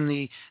players in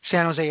the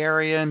San Jose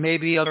area and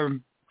maybe other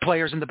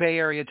players in the Bay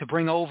Area to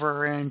bring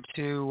over and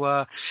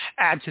to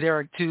add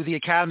to the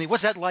academy.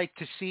 What's that like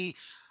to see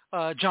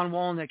John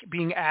Wolynick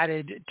being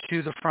added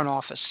to the front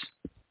office?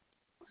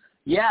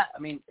 Yeah, I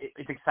mean,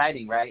 it's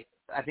exciting, right?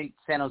 I think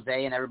San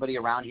Jose and everybody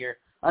around here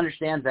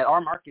understands that our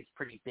market's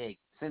pretty big.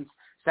 Since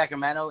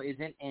Sacramento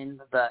isn't in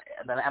the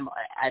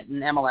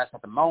MLS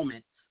at the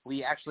moment,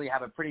 we actually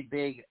have a pretty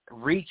big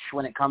reach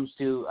when it comes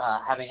to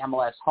having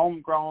MLS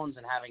homegrowns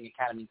and having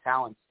academy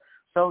talents.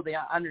 So they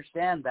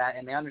understand that,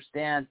 and they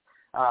understand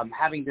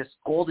having this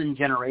golden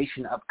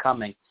generation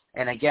upcoming.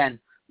 And again,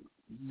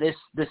 this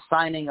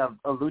signing of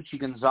Luchi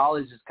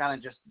Gonzalez is kind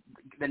of just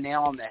the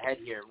nail on the head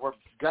here. We're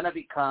going to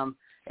become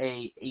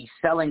a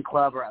selling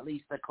club, or at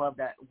least a club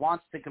that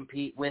wants to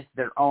compete with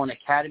their own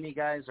academy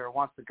guys or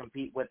wants to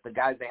compete with the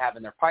guys they have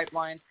in their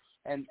pipeline.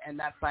 And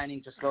that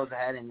signing just goes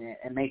ahead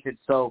and makes it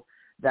so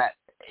that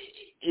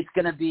it's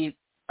going to be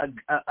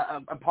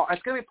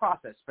it's going to be a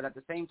process, but at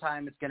the same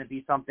time, it's going to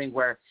be something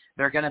where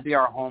they're going to be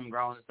our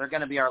homegrowns. They're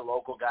going to be our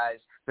local guys.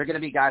 They're going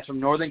to be guys from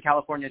Northern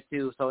California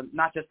too. So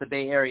not just the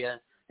Bay Area.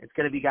 It's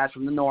going to be guys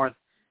from the North,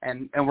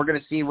 and we're going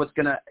to see what's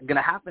going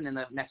to happen in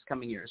the next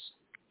coming years.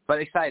 But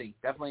exciting,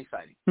 definitely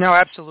exciting. No,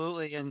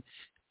 absolutely. And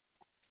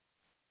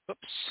oops,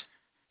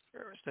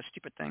 where is the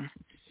stupid thing?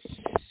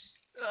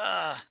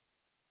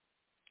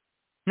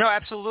 No,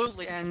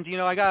 absolutely. And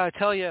I got to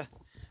tell you,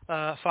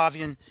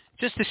 Fabian,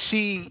 just to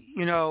see,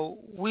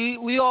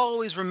 we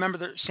always remember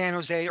the San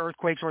Jose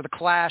Earthquakes or the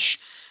Clash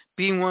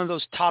being one of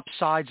those top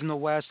sides in the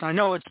West. I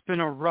know it's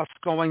been a rough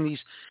going these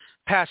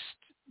past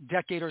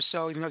decade or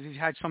so, even though you've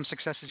had some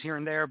successes here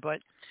and there. But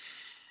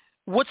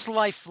what's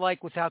life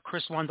like without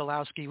Chris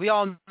Wondolowski? We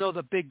all know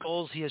the big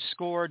goals he has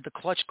scored, the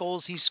clutch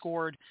goals he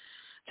scored.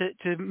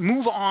 To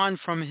move on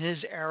from his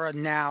era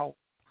now,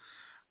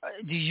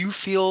 do you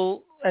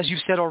feel, as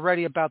you've said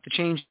already about the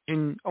change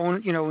in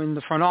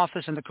the front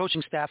office and the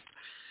coaching staff,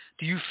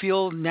 do you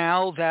feel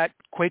now that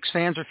Quakes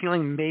fans are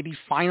feeling maybe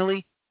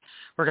finally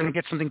we're going to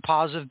get something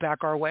positive back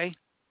our way?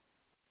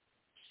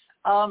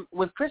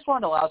 With Chris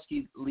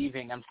Wondolowski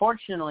leaving,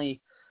 unfortunately,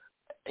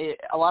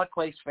 a lot of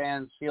Quakes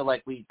fans feel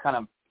like we kind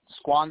of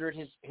squandered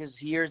his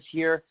years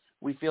here.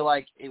 We feel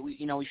like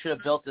we should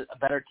have built a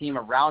better team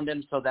around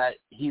him so that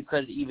he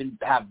could even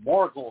have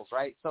more goals,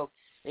 right? So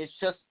it's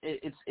just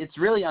it's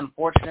really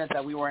unfortunate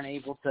that we weren't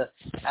able to,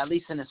 at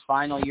least in his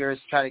final years,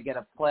 try to get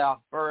a playoff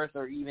berth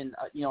or even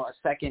a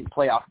second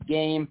playoff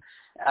game,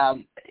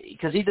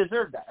 because he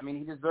deserved that. I mean,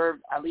 he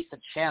deserved at least a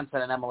chance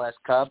at an MLS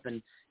Cup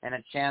and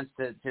a chance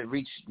to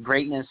reach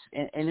greatness,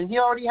 and he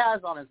already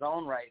has on his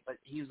own right, but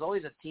he was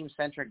always a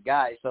team-centric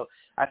guy, so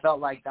I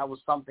felt like that was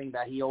something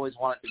that he always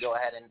wanted to go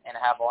ahead and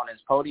have on his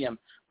podium.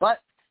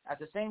 But at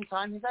the same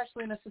time, he's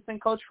actually an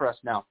assistant coach for us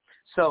now.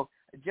 So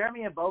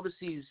Jeremy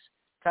Ebobisse's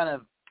kind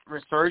of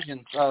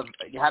resurgence of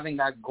having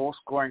that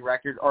goal-scoring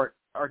record or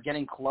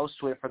getting close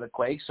to it for the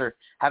Quakes or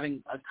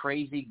having a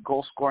crazy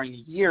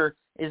goal-scoring year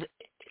is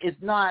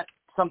not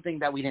something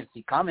that we didn't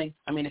see coming.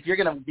 I mean, if you're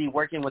going to be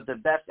working with the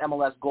best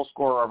MLS goal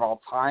scorer of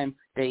all time,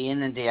 day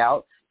in and day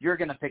out, you're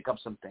going to pick up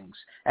some things.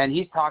 And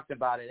he's talked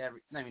about it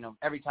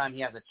every time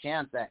he has a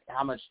chance, that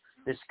how much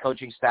this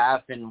coaching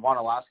staff and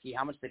Wondolowski,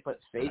 how much they put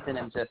faith in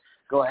him to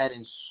go ahead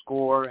and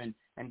score and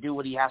do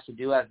what he has to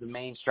do as the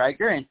main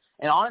striker. And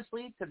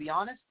honestly, to be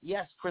honest,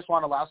 yes,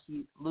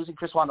 losing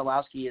Chris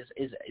Wondolowski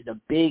is a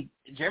big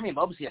 – Jeremy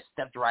Ebobisse has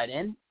stepped right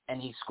in,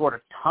 and he scored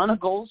a ton of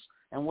goals.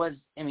 And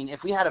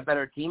if we had a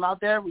better team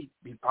out there, we'd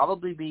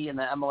probably be in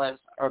the MLS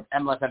or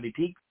MLS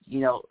MVP,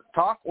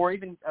 talk, or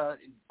even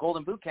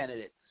Golden Boot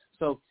candidate.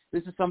 So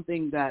this is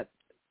something that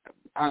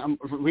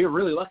we're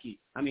really lucky.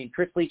 I mean,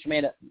 Chris Leach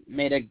made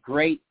a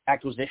great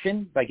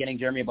acquisition by getting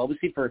Jeremy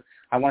Ebobisse for,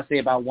 I want to say,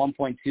 about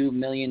 $1.2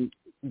 million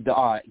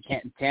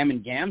TAM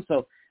and GAM.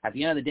 So at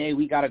the end of the day,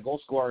 we got a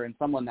goal scorer and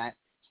someone that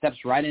steps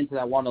right into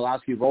that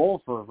Wondolowski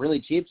role for really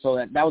cheap. So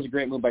that was a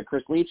great move by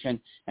Chris Leach, and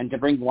to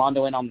bring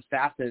Wando in on the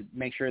staff to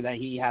make sure that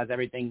he has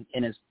everything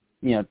in his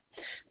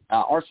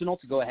arsenal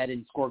to go ahead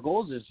and score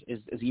goals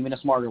is even a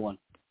smarter one.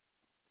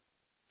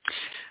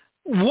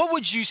 What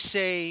would you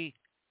say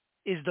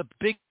is the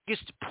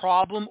biggest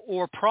problem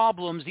or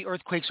problems the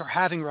Earthquakes are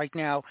having right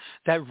now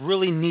that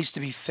really needs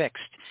to be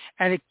fixed?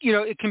 And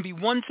it can be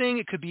one thing,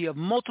 it could be a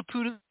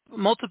multitude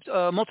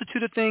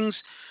of things.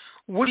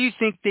 What do you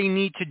think they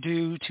need to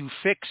do to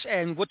fix,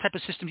 and what type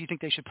of system do you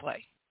think they should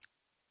play?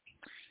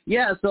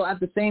 Yeah, so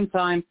at the same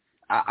time,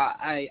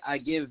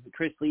 I give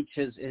Chris Leach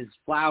his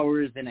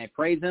flowers and I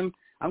praise him.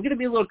 I'm going to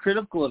be a little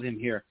critical of him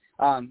here.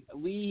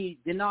 We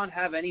did not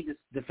have any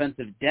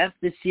defensive depth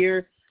this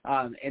year,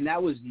 and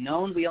that was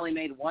known. We only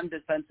made one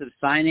defensive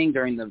signing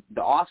during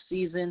the off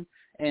season,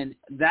 and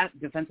that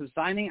defensive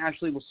signing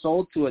actually was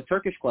sold to a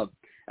Turkish club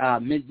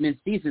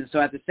mid-season. So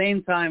at the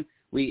same time,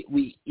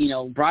 we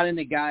brought in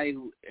a guy,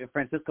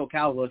 Francisco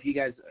Calvo. If you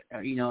guys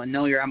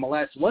know your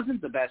MLS,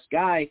 wasn't the best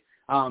guy,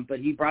 but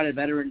he brought a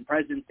veteran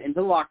presence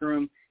into the locker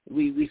room.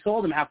 We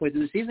sold him halfway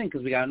through the season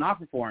because we got an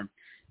offer for him.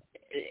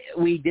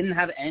 We didn't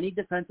have any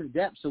defensive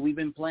depth, so we've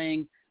been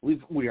playing.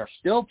 We are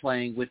still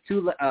playing with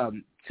two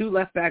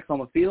left backs on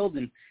the field,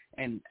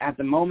 and at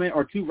the moment,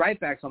 or two right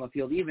backs on the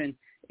field. Even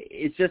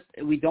it's just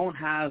we don't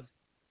have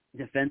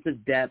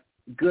defensive depth,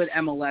 good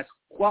MLS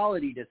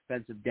quality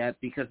defensive depth,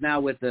 because now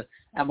with the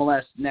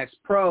MLS Next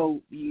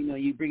Pro,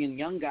 you bring in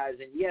young guys,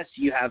 and yes,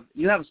 you have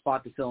a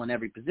spot to fill in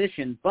every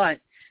position, but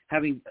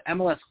having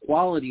MLS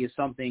quality is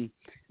something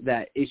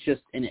that is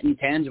just an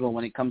intangible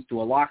when it comes to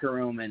a locker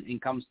room and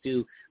it comes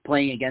to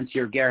playing against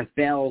your Gareth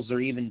Bales or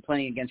even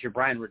playing against your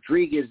Brian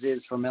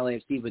Rodriguez's from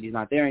LAFC, but he's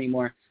not there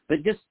anymore.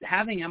 But just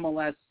having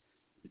MLS,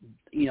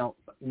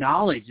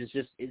 knowledge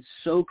is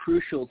so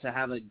crucial to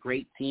have a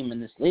great team in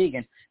this league,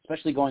 and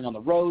especially going on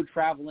the road,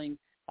 traveling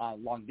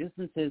long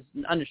distances,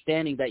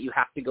 understanding that you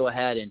have to go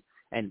ahead and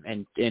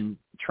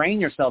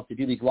train yourself to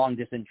do these long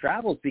distance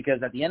travels,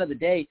 because at the end of the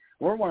day,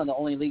 we're one of the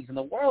only leagues in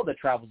the world that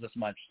travels this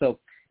much. So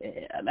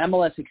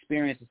MLS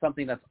experience is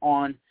something that's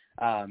on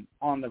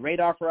the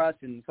radar for us,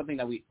 and something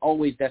that we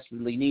always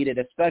desperately needed,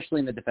 especially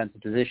in the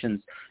defensive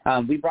positions.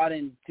 We brought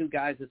in two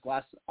guys this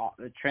last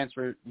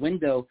transfer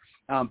window,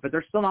 but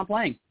they're still not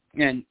playing.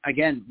 And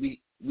again,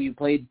 we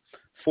played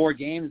 5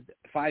 games,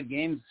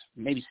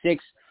 maybe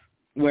 6,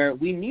 where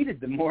we needed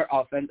the more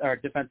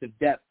defensive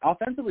depth.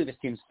 Offensively, this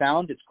team's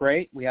sound. It's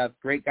great. We have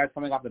great guys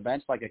coming off the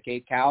bench like a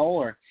Kate Cowell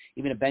or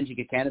even a Benji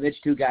Kakanovich,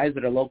 2 guys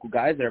that are local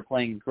guys that are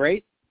playing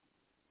great.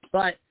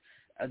 But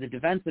the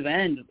defensive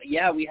end,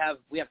 yeah, we have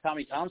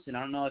Tommy Thompson. I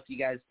don't know if you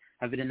guys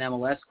have been in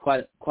MLS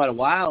quite a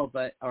while,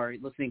 or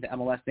listening to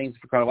MLS things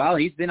for quite a while.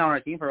 He's been on our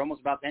team for almost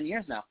about 10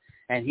 years now,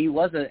 and he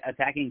was an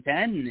attacking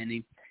 10, and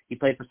he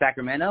played for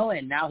Sacramento,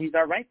 and now he's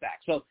our right back.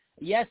 So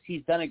yes,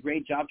 he's done a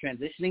great job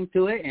transitioning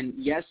to it, and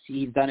yes,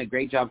 he's done a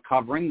great job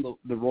covering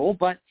the role.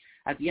 But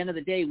at the end of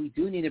the day, we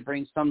do need to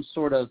bring some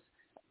sort of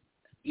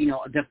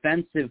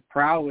defensive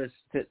prowess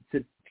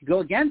to go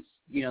against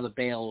the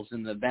Bales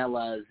and the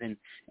Bellas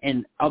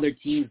and other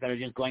teams that are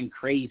just going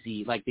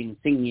crazy, like the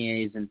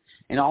Insignes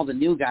and all the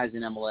new guys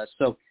in MLS.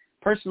 So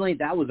personally,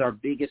 that was our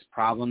biggest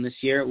problem this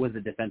year, was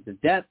the defensive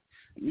depth.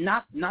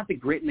 Not the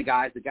grit in the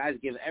guys. The guys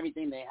give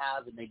everything they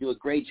have, and they do a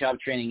great job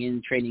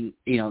training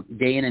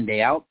day in and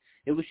day out.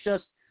 It was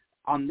just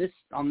on this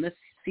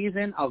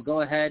season, I'll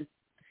go ahead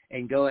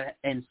and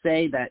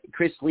say that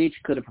Chris Leach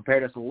could have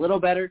prepared us a little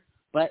better,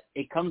 but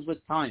it comes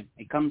with time.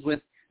 It comes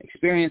with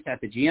experience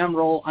at the GM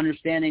role,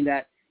 understanding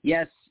that,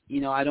 yes,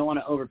 I don't want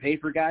to overpay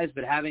for guys,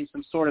 but having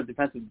some sort of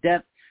defensive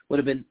depth would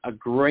have been a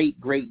great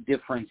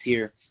difference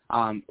here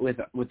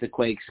with the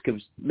Quakes,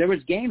 because there was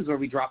games where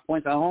we dropped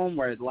points at home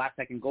where the last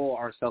second goal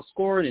ourselves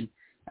scored, and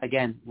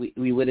again,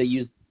 we would have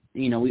used,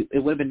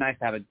 it would have been nice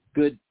to have a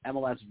good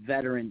MLS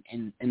veteran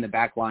in the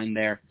back line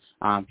there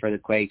for the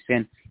Quakes.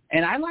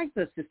 And I like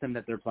the system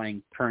that they're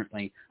playing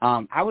currently.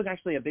 I was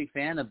actually a big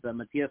fan of the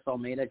Matias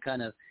Almeida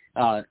kind of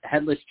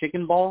headless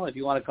chicken ball, if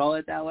you want to call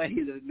it that way,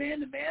 the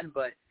man-to-man.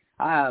 But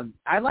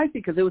I liked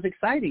it because it was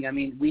exciting. I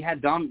mean, we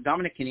had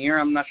Dominic Kinnear.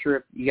 I'm not sure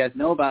if you guys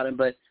know about him,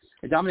 but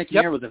Dominic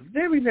Kinnear was a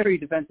very, very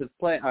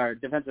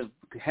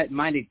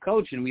defensive-minded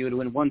coach, and we would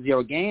win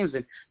 1-0 games,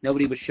 and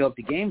nobody would show up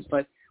to games.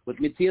 But with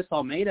Matias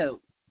Almeida,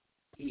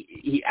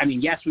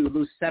 yes, we would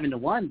lose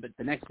 7-1, but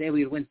the next day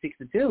we would win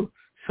 6-2.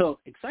 So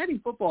exciting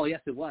football, yes,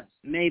 it was.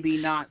 Maybe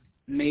not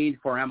made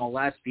for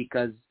MLS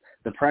because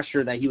the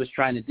pressure that he was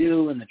trying to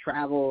do and the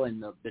travel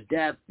and the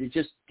depth, it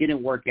just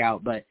didn't work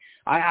out. But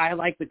I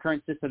like the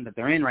current system that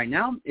they're in right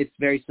now. It's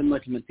very similar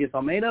to Matias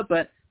Almeida,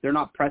 but they're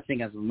not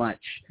pressing as much.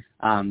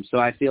 So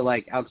I feel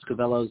like Alex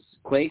Covello's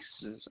Quakes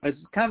is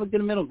kind of a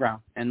good middle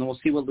ground, and we'll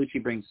see what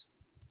Lucci brings.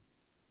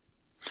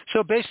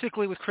 So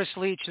basically with Chris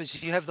Leach, is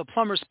you have the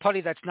plumber's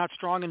putty that's not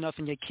strong enough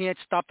and you can't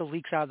stop the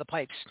leaks out of the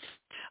pipes.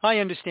 I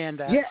understand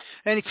that. Yeah.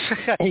 And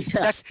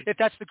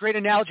that's the great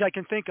analogy I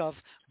can think of,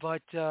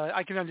 but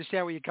I can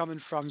understand where you're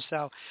coming from.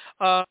 So,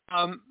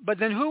 but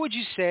then who would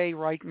you say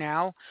right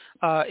now,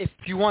 if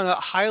you want to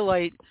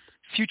highlight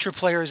future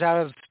players out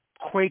of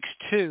Quakes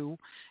 2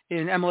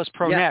 in MLS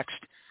Pro Next,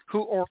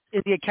 or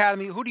in the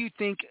academy, who do you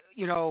think,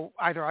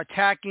 either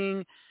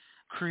attacking,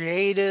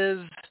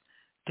 creative,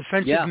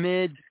 defensive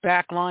mid,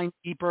 back line,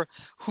 keeper,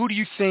 who do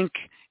you think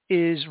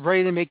is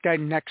ready to make that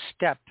next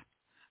step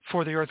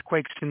for the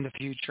Earthquakes in the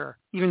future,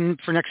 even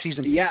for next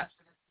season? Yeah.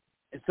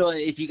 So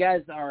if you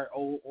guys are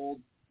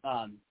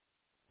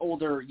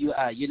older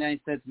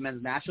United States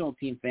men's national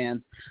team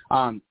fans,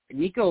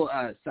 Nico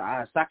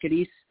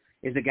Sakaris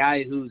is a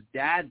guy whose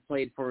dad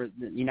played for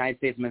the United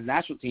States men's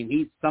national team.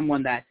 He's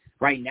someone that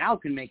right now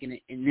can make an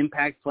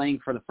impact playing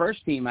for the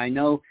first team. I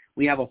know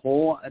we have a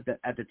hole at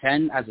the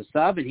 10 as a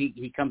sub, and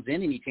he comes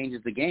in and he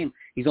changes the game.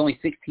 He's only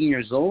 16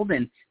 years old,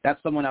 and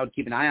that's someone I would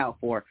keep an eye out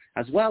for.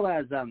 As well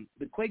as the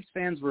Quakes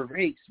fans were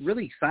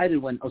really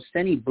excited when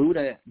Oseni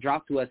Buda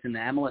dropped to us in the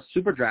MLS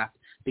Super Draft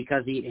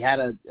because he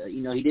had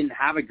he didn't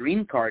have a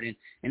green card, and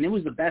it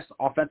was the best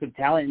offensive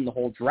talent in the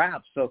whole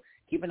draft. So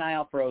keep an eye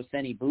out for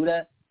Oseni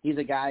Buda. He's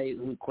a guy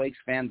who Quakes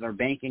fans are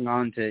banking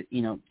on to,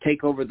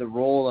 take over the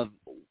role of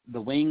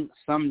the wing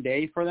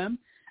someday for them.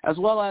 As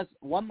well as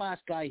one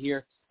last guy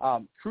here,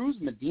 Cruz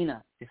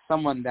Medina is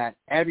someone that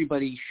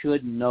everybody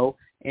should know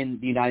in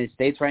the United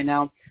States right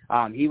now.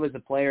 He was a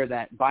player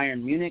that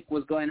Bayern Munich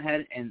was going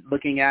ahead and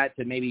looking at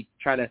to maybe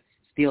try to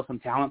steal some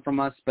talent from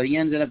us, but he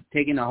ended up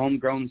taking a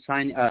homegrown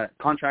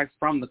contract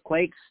from the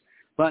Quakes.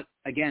 But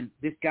again,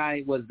 this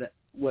guy was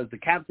the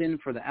captain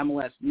for the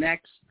MLS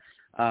Next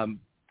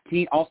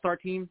All-Star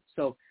team,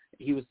 so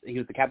he was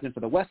the captain for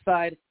the West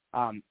Side.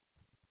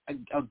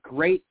 A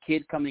great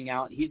kid coming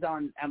out. He's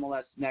on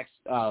MLS Next.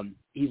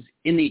 He's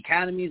in the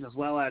academies as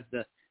well as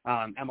the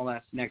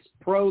MLS Next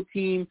Pro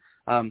team.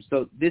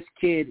 So this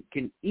kid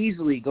can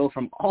easily go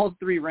from all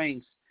three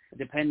ranks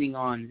depending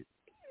on,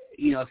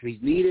 if he's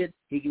needed.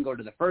 He can go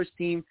to the first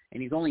team,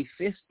 and he's only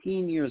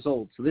 15 years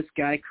old. So this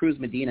guy, Cruz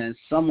Medina, is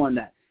someone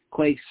that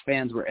Quakes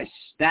fans were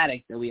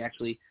ecstatic that we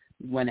actually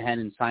went ahead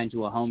and signed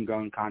to a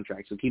homegrown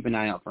contract. So keep an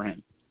eye out for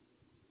him.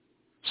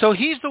 So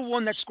he's the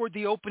one that scored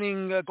the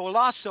opening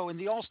golazo in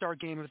the All-Star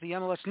game of the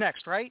MLS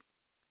Next, right?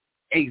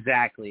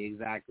 Exactly.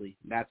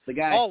 That's the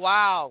guy. Oh,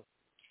 wow.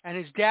 And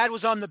his dad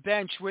was on the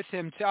bench with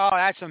him, too. Oh,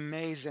 that's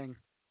amazing.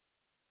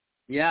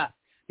 Yeah.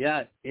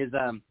 He's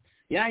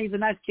a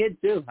nice kid,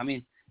 too. I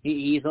mean,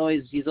 he's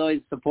always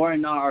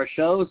supporting our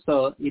show,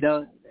 so,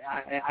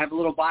 I have a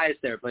little bias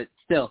there, but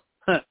still,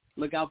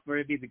 look out for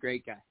him. He's a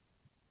great guy.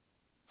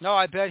 No,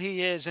 I bet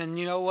he is. And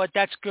you know what?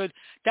 That's good.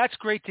 That's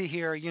great to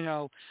hear,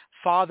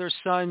 father,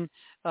 son.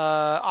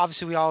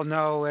 Obviously, we all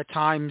know at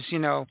times,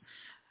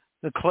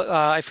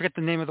 I forget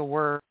the name of the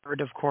word,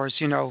 of course,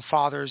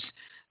 fathers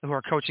who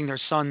are coaching their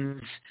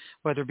sons,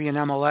 whether it be in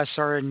MLS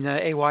or in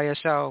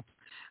AYSO,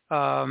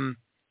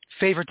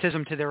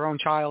 favoritism to their own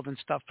child and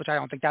stuff, which I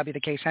don't think that'd be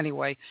the case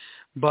anyway.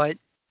 But,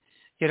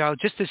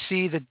 just to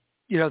see the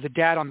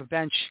dad on the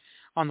bench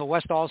on the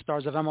West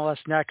All-Stars of MLS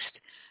Next,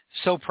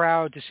 so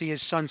proud to see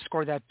his son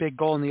score that big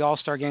goal in the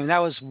All-Star game. That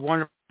was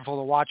wonderful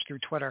to watch through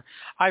Twitter.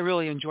 I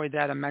really enjoyed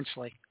that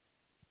immensely.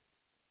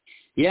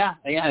 Yeah,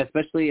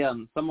 especially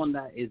someone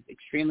that is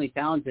extremely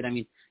talented. I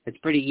mean, it's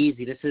pretty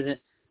easy. This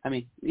isn't,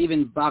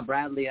 even Bob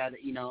Bradley had,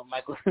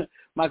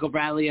 Michael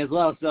Bradley as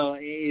well. So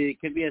it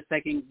could be a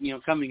second,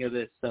 coming of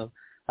this. So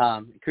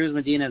Cruz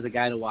Medina is a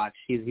guy to watch.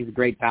 He's a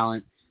great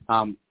talent.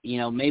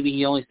 Maybe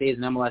he only stays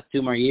in MLS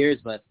 2 more years,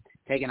 but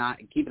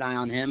keep an eye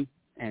on him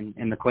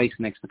and the Quakes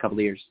next couple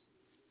of years.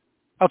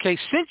 Okay,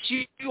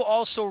 since you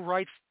also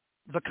write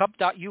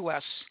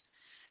thecup.us,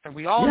 and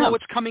we all know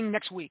what's coming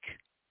next week,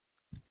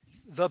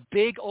 the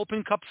big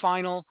Open Cup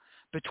final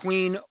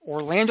between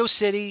Orlando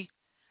City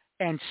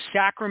and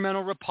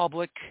Sacramento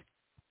Republic,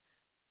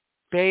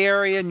 Bay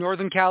Area,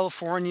 Northern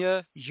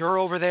California, you're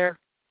over there.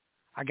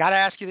 I got to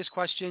ask you this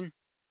question.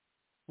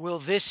 Will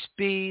this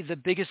be the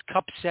biggest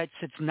cup set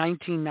since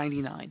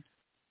 1999?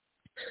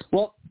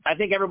 Well, I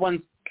think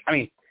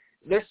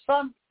there's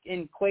some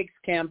in Quakes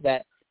camp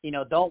that,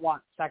 don't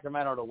want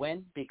Sacramento to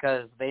win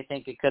because they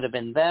think it could have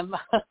been them.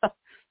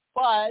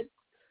 But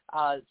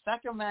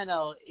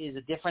Sacramento is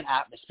a different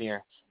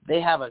atmosphere. They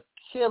have a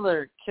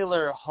killer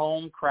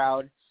home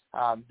crowd.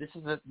 This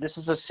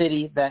is a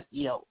city that,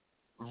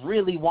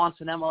 really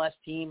wants an MLS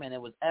team, and it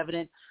was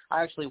evident.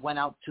 I actually went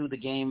out to the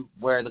game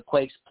where the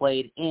Quakes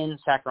played in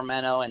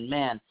Sacramento, and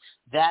man,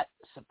 that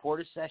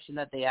supporter session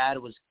that they had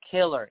was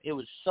killer. It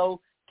was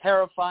so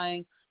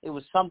terrifying. It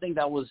was something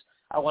that was,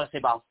 I want to say,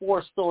 about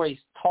 4 stories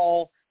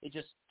tall. It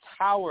just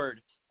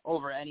towered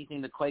over anything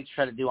the Quakes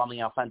try to do on the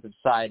offensive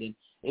side, and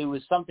it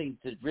was something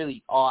to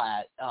really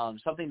awe at,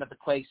 something that the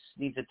Quakes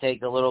need to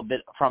take a little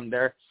bit from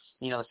their,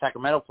 the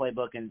Sacramento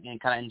playbook and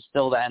kind of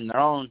instill that in their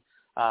own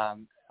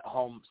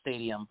home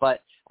stadium.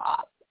 But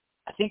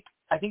I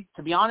think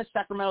to be honest,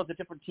 Sacramento's a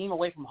different team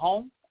away from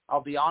home. I'll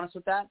be honest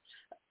with that.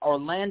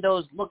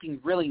 Orlando's looking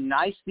really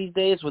nice these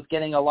days with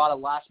getting a lot of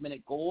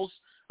last-minute goals.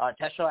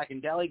 Tesho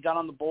Akindele got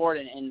on the board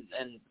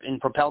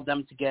and propelled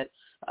them to get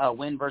a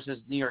win versus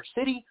New York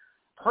City.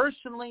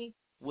 Personally,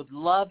 would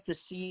love to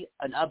see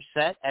an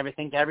upset. I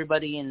think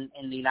everybody in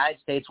the United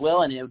States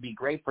will, and it would be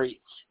great for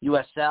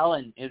USL,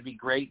 and it would be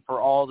great for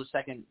all the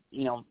second,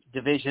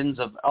 divisions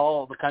of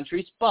all the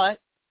countries. But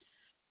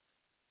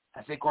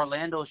I think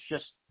Orlando's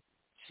just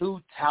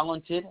too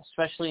talented,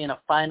 especially in a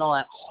final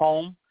at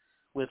home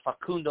with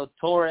Facundo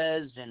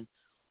Torres and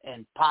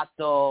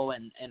Pato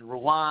and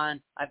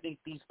Ruan. I think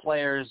these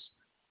players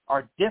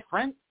are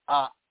different.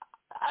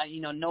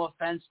 No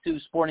offense to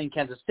Sporting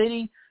Kansas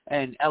City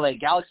and LA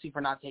Galaxy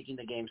for not taking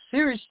the game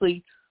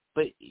seriously,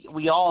 but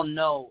we all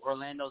know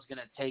Orlando's going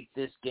to take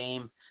this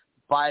game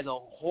by the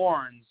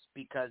horns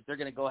because they're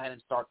going to go ahead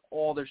and start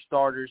all their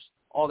starters,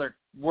 all their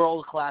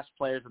world-class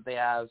players that they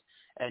have,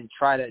 and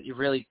try to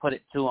really put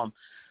it to them.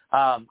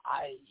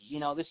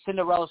 This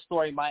Cinderella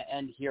story might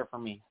end here for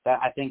me.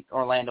 I think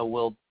Orlando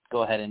will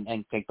go ahead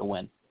and take the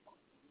win.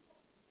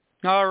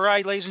 All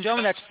right, ladies and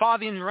gentlemen, that's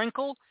Fabian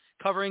Renkel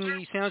covering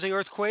the San Jose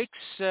Earthquakes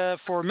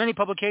for many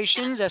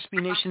publications,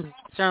 SB Nation,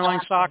 Centerline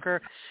Soccer,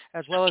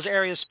 as well as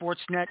Area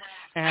Sportsnet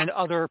and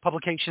other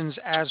publications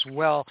as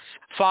well.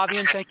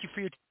 Fabian, thank you for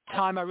your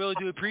time. I really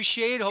do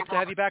appreciate it. Hope to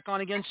have you back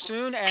on again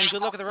soon, and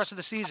good luck with the rest of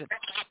the season.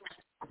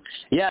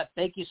 Yeah,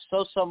 thank you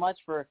so much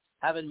for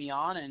having me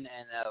on, and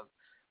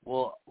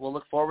we'll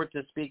look forward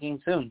to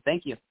speaking soon.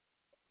 Thank you.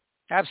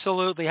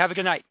 Absolutely. Have a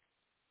good night.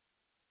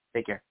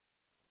 Take care.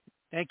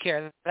 Take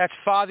care. That's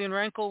Fabian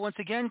Renkel once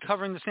again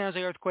covering the San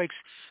Jose Earthquakes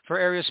for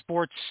Area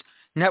Sports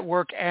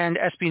Network and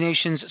SB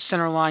Nation's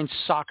Centerline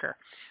Soccer,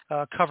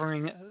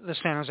 covering the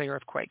San Jose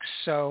Earthquakes.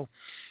 So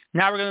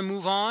now we're going to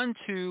move on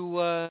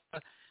to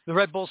the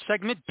Red Bull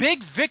segment. Big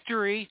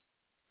victory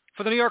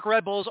for the New York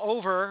Red Bulls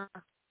over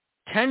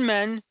 10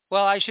 men.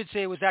 Well, I should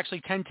say it was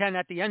actually 10-10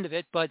 at the end of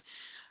it, but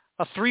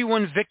a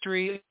 3-1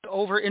 victory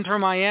over Inter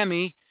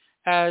Miami,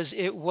 as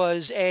it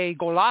was a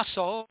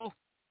golazo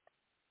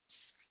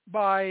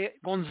by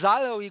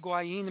Gonzalo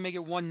Higuain to make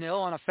it 1-0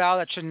 on a foul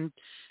that should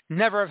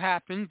never have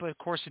happened, but of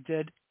course it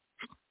did.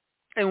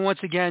 And once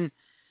again,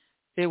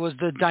 it was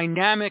the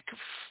dynamic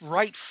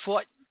right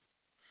foot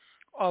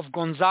of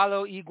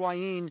Gonzalo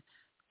Higuain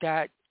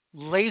that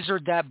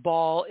lasered that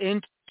ball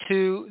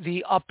into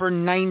the upper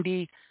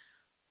 90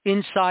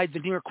 inside the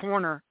near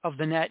corner of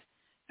the net.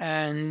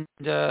 And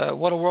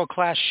what a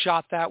world-class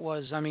shot that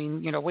was. I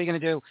mean, what are you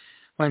going to do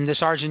when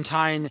this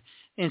Argentine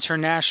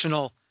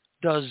international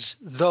does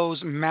those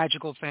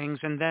magical things?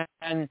 And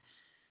then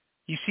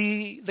you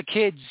see the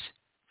kids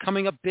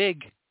coming up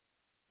big.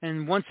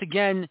 And once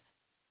again,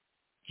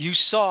 you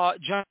saw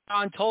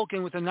John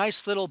Tolkien with a nice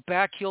little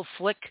back heel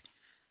flick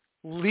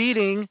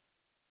leading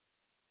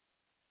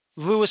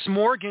Lewis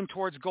Morgan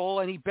towards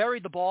goal, and he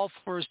buried the ball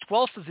for his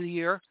 12th of the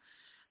year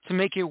to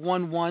make it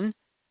 1-1.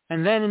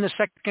 And then in the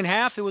second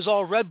half, it was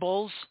all Red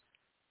Bulls,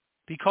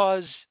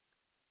 because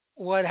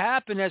what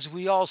happened, as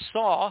we all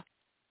saw,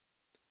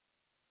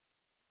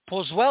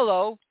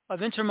 Pozuelo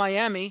of Inter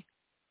Miami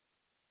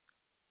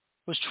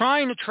was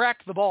trying to track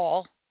the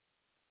ball,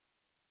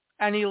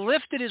 and he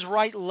lifted his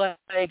right leg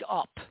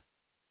up.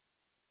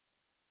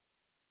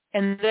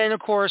 And then, of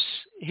course,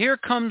 here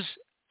comes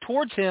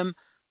towards him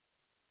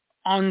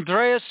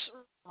Andreas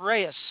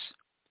Reyes,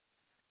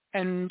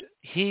 and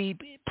he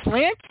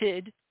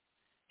planted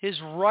his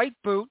right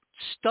boot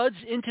studs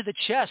into the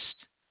chest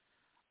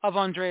of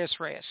Andreas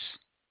Reyes.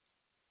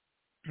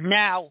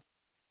 Now,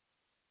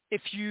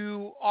 if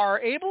you are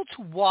able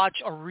to watch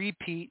a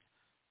repeat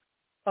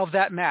of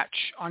that match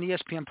on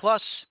ESPN+,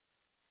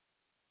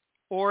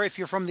 or if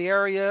you're from the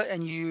area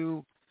and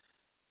you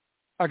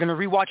are going to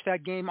rewatch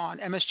that game on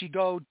MSG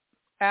Go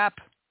app,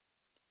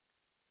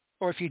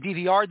 or if you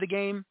DVR'd the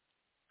game,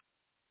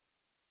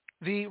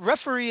 the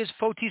referee is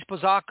Fotis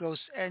Bozakos,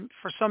 and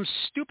for some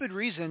stupid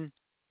reason,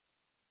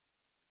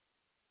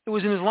 it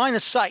was in his line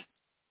of sight.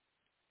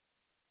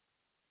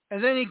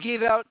 And then he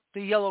gave out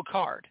the yellow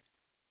card.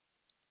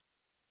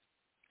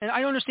 And I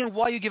don't understand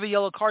why you give a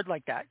yellow card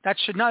like that. That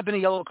should not have been a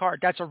yellow card.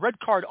 That's a red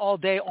card all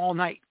day, all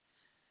night.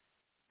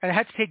 And I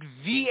had to take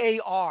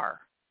VAR,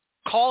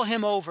 call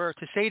him over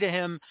to say to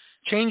him,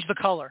 change the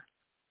color.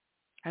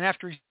 And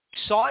after he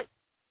saw it,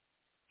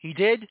 he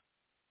did.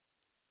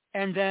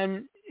 And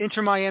then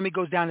Inter Miami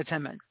goes down to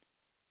 10 men.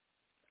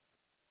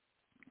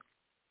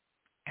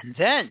 And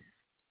then,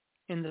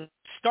 in the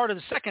start of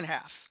the second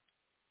half,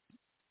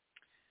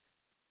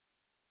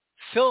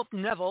 Philip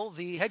Neville,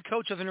 the head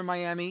coach of Inter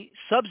Miami,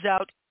 subs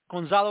out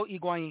Gonzalo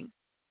Higuain.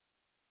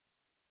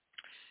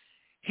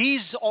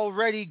 He's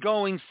already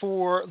going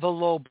for the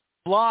low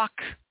block.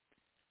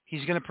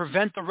 He's going to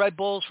prevent the Red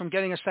Bulls from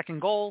getting a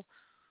second goal.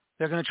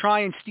 They're going to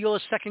try and steal a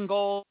second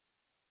goal.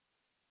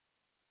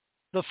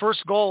 The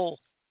first goal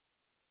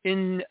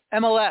in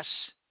MLS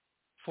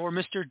for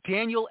Mr.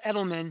 Daniel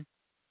Edelman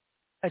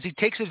as he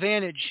takes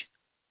advantage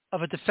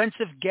of a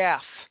defensive gaffe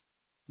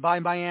by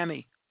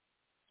Miami.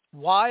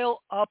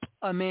 While up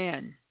a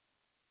man,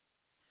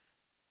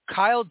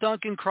 Kyle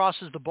Duncan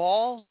crosses the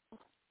ball.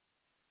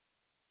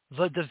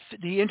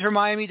 The Inter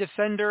Miami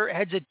defender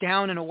heads it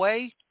down and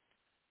away.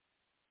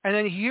 And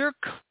then here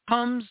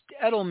comes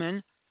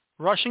Edelman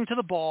rushing to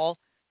the ball,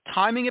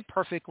 timing it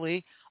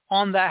perfectly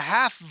on the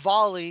half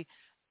volley,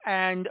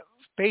 and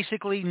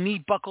basically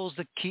knee buckles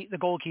the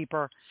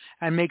goalkeeper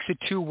and makes it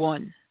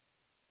 2-1.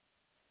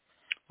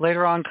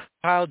 Later on,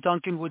 Kyle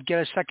Duncan would get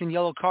a second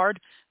yellow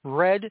card,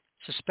 red,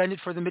 suspended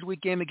for the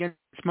midweek game against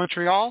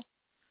Montreal.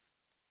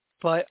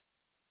 But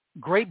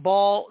great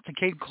ball to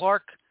Cade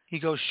Clark. He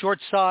goes short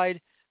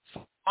side,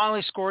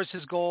 finally scores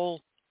his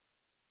goal,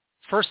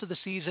 first of the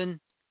season,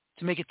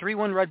 to make it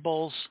 3-1 Red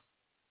Bulls.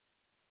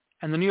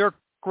 And the New York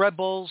Red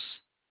Bulls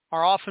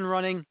are off and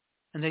running,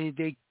 and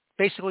they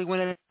basically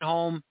win it at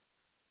home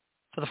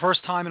for the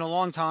first time in a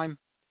long time,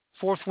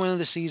 fourth win of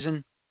the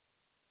season.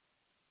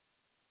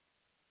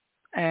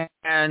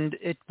 And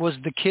it was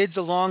the kids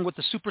along with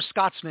the Super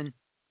Scotsman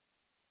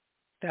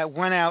that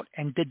went out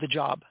and did the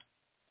job.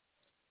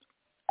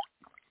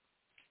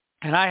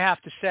 And I have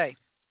to say,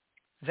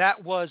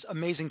 that was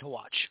amazing to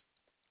watch.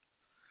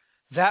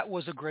 That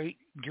was a great,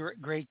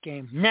 great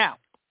game. Now,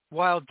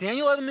 while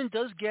Daniel Edelman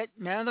does get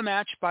man of the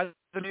match by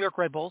the New York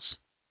Red Bulls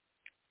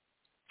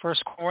for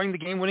scoring the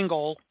game-winning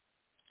goal,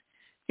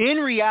 in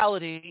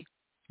reality,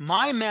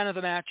 my man of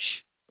the match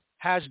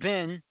has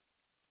been,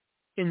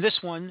 in this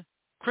one,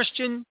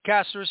 Christian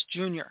Cáceres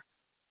Jr.,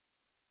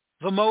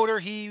 the motor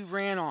he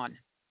ran on,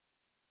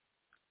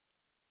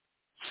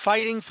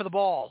 fighting for the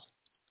ball,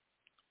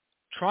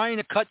 trying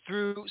to cut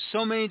through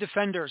so many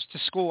defenders to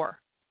score.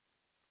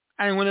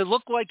 And when it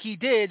looked like he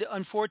did,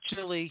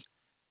 unfortunately,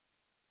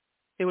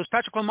 it was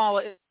Patrick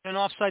Lamala in an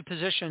offside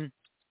position,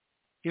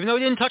 even though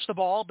he didn't touch the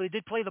ball, but he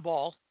did play the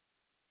ball.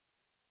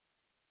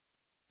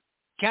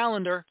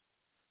 Calendar,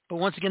 but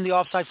once again, the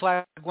offside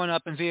flag went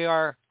up and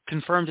VAR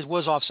confirmed it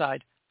was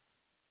offside.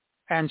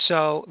 And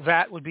so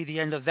that would be the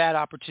end of that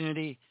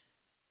opportunity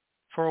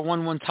for a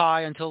 1-1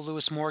 tie until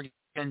Lewis Morgan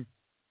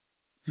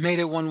made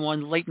it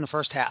 1-1 late in the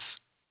first half.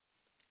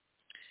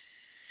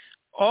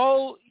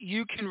 All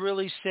you can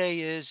really say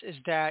is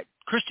that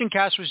Christian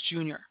Cáceres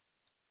Jr.,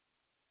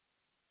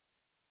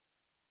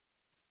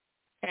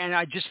 and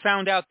I just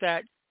found out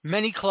that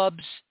many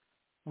clubs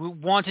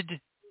wanted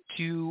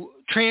to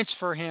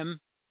transfer him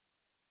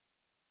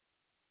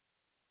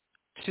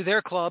to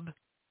their club,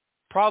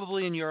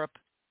 probably in Europe,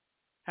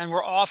 and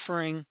we're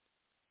offering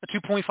a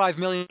 $2.5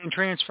 million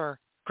transfer,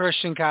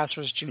 Christian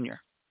Cáceres Jr.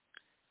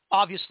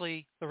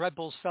 Obviously, the Red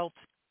Bulls felt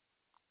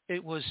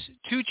it was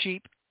too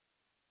cheap,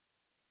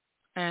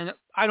 and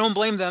I don't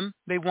blame them.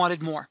 They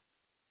wanted more.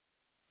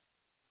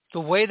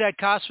 The way that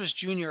Cáceres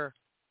Jr.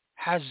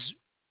 has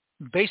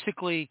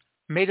basically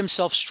made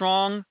himself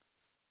strong,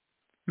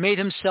 made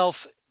himself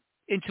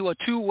into a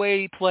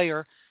two-way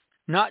player,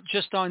 not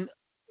just on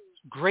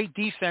great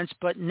defense,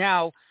 but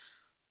now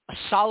a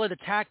solid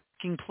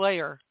attacking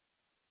player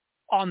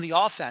on the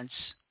offense.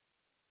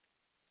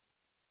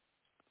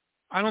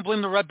 I don't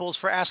blame the Red Bulls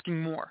for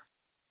asking more.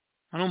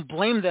 I don't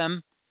blame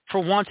them for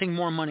wanting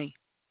more money.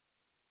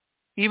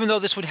 Even though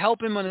this would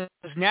help him on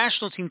his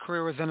national team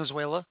career with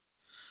Venezuela,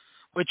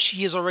 which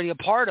he is already a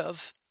part of.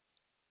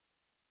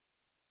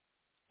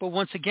 But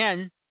once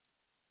again,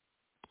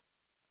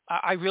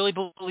 I really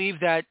believe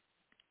that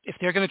if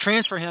they're going to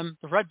transfer him,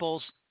 the Red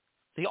Bulls,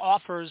 the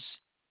offers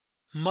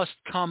must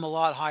come a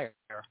lot higher.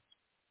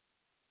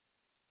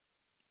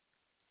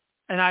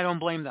 And I don't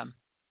blame them.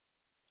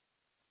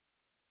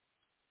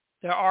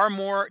 There are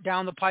more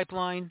down the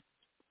pipeline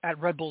at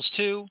Red Bulls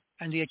 2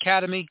 and the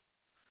Academy.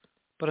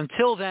 But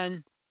until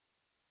then,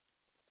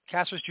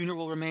 Cáceres Jr.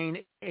 will remain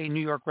a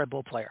New York Red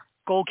Bull player.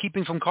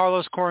 Goalkeeping from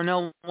Carlos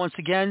Coronel once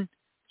again.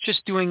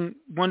 just doing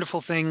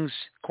wonderful things,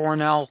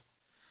 Cornell,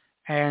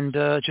 and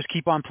just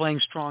keep on playing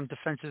strong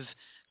defensive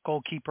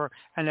goalkeeper,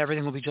 and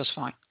everything will be just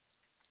fine.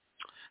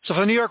 So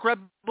for the New York Red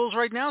Bulls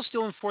right now,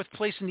 still in fourth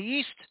place in the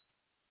East,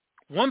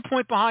 1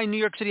 point behind New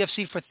York City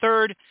FC for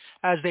third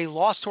as they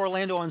lost to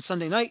Orlando on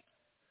Sunday night.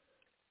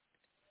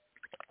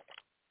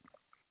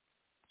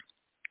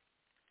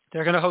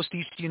 They're going to host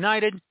East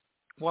United,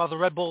 while the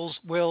Red Bulls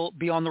will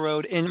be on the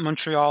road in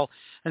Montreal.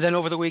 And then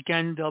over the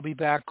weekend, they'll be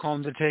back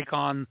home to take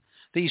on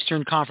the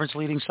Eastern Conference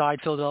leading side,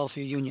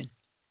 Philadelphia Union.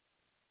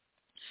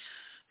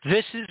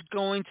 This is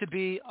going to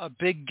be a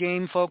big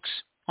game, folks,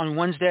 on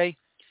Wednesday.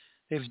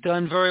 They've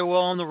done very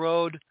well on the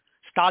road.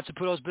 Stade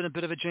Saputo's been a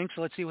bit of a jinx,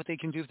 so let's see what they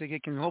can do if they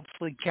can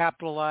hopefully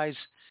capitalize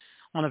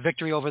on a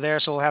victory over there,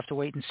 so we'll have to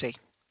wait and see.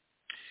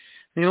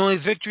 The only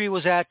victory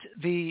was at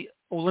the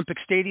Olympic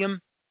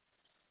Stadium,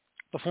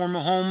 the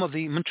former home of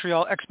the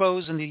Montreal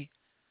Expos in the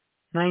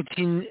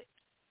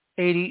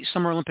 1980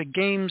 Summer Olympic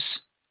Games.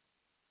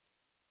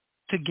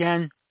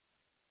 Again,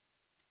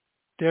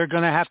 they're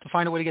going to have to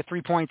find a way to get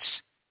 3 points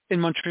in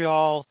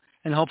Montreal,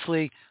 and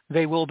hopefully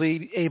they will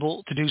be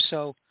able to do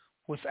so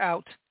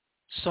without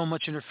so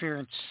much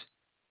interference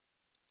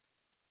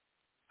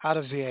out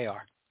of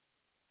VAR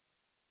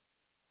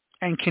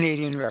and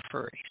Canadian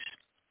referees.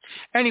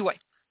 Anyway,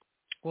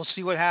 we'll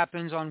see what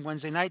happens on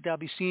Wednesday night. That'll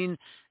be seen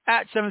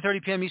at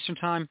 7:30 p.m. Eastern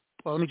Time.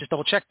 Well, let me just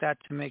double-check that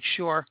to make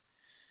sure.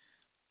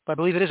 But I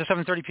believe it is a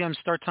 7:30 p.m.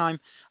 start time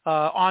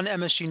on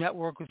MSG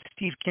Network with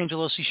Steve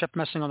Cangelosi, Shep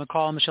Messing on the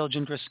call, Michelle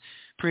Gingras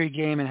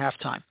pre-game and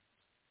halftime.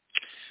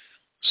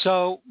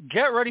 So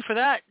get ready for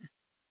that.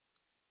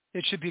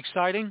 It should be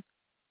exciting.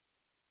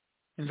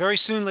 And very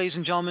soon, ladies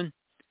and gentlemen,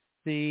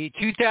 the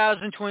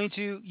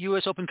 2022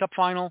 U.S. Open Cup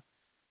Final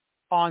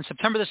on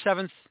September the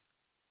 7th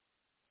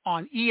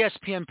on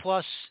ESPN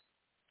Plus.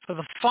 For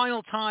the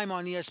final time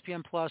on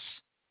ESPN Plus.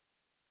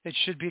 It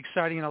should be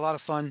exciting and a lot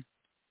of fun.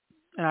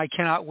 And I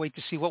cannot wait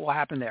to see what will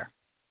happen there.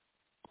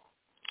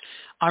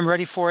 I'm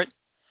ready for it.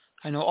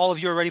 I know all of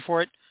you are ready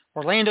for it.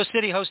 Orlando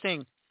City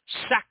hosting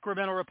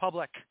Sacramento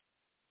Republic.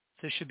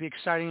 This should be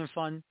exciting and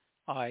fun.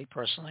 I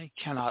personally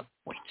cannot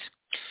wait.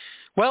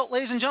 Well,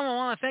 ladies and gentlemen, I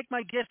want to thank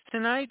my guest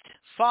tonight,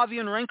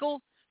 Fabian Renkel,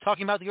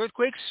 talking about the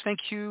earthquakes. Thank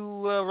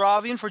you,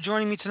 Fabian, for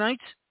joining me tonight.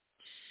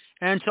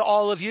 And to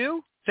all of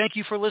you, thank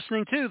you for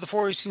listening to the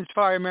Feuerstein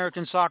Fire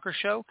American Soccer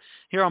Show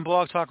here on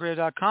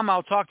blogtalkradio.com.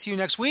 I'll talk to you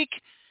next week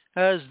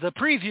as the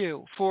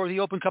preview for the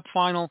Open Cup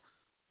Final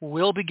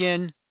will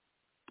begin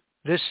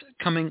this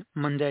coming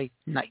Monday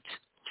night.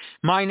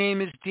 My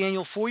name is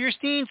Daniel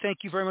Feuerstein. Thank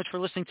you very much for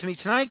listening to me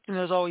tonight. And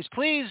as always,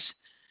 please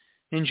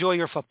enjoy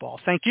your football.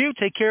 Thank you.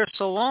 Take care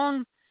so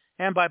long,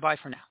 and bye-bye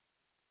for now.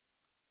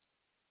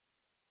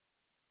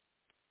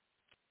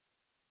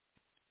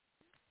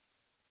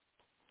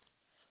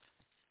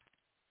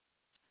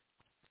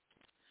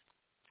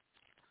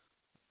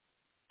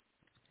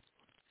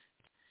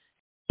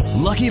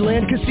 Lucky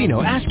Land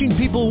Casino, asking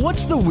people,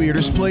 what's the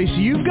weirdest place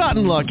you've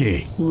gotten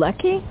lucky?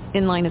 Lucky?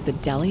 In line at the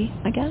deli,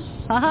 I guess?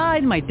 Aha,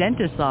 in my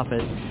dentist's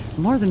office.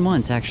 More than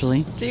once,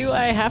 actually. Do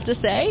I have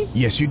to say?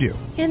 Yes, you do.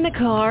 In the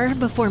car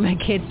before my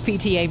kids'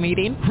 PTA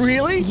meeting.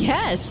 Really?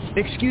 Yes.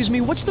 Excuse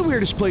me, what's the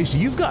weirdest place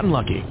you've gotten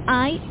lucky?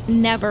 I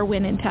never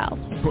win and tell.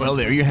 Well,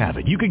 there you have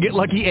it. You can get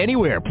lucky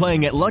anywhere,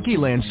 playing at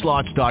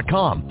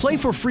LuckyLandSlots.com.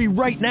 Play for free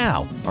right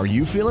now. Are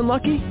you feeling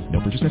lucky? No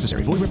purchase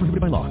necessary. Void where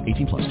prohibited by law.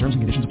 18+. Terms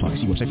and conditions apply.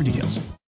 See website for details.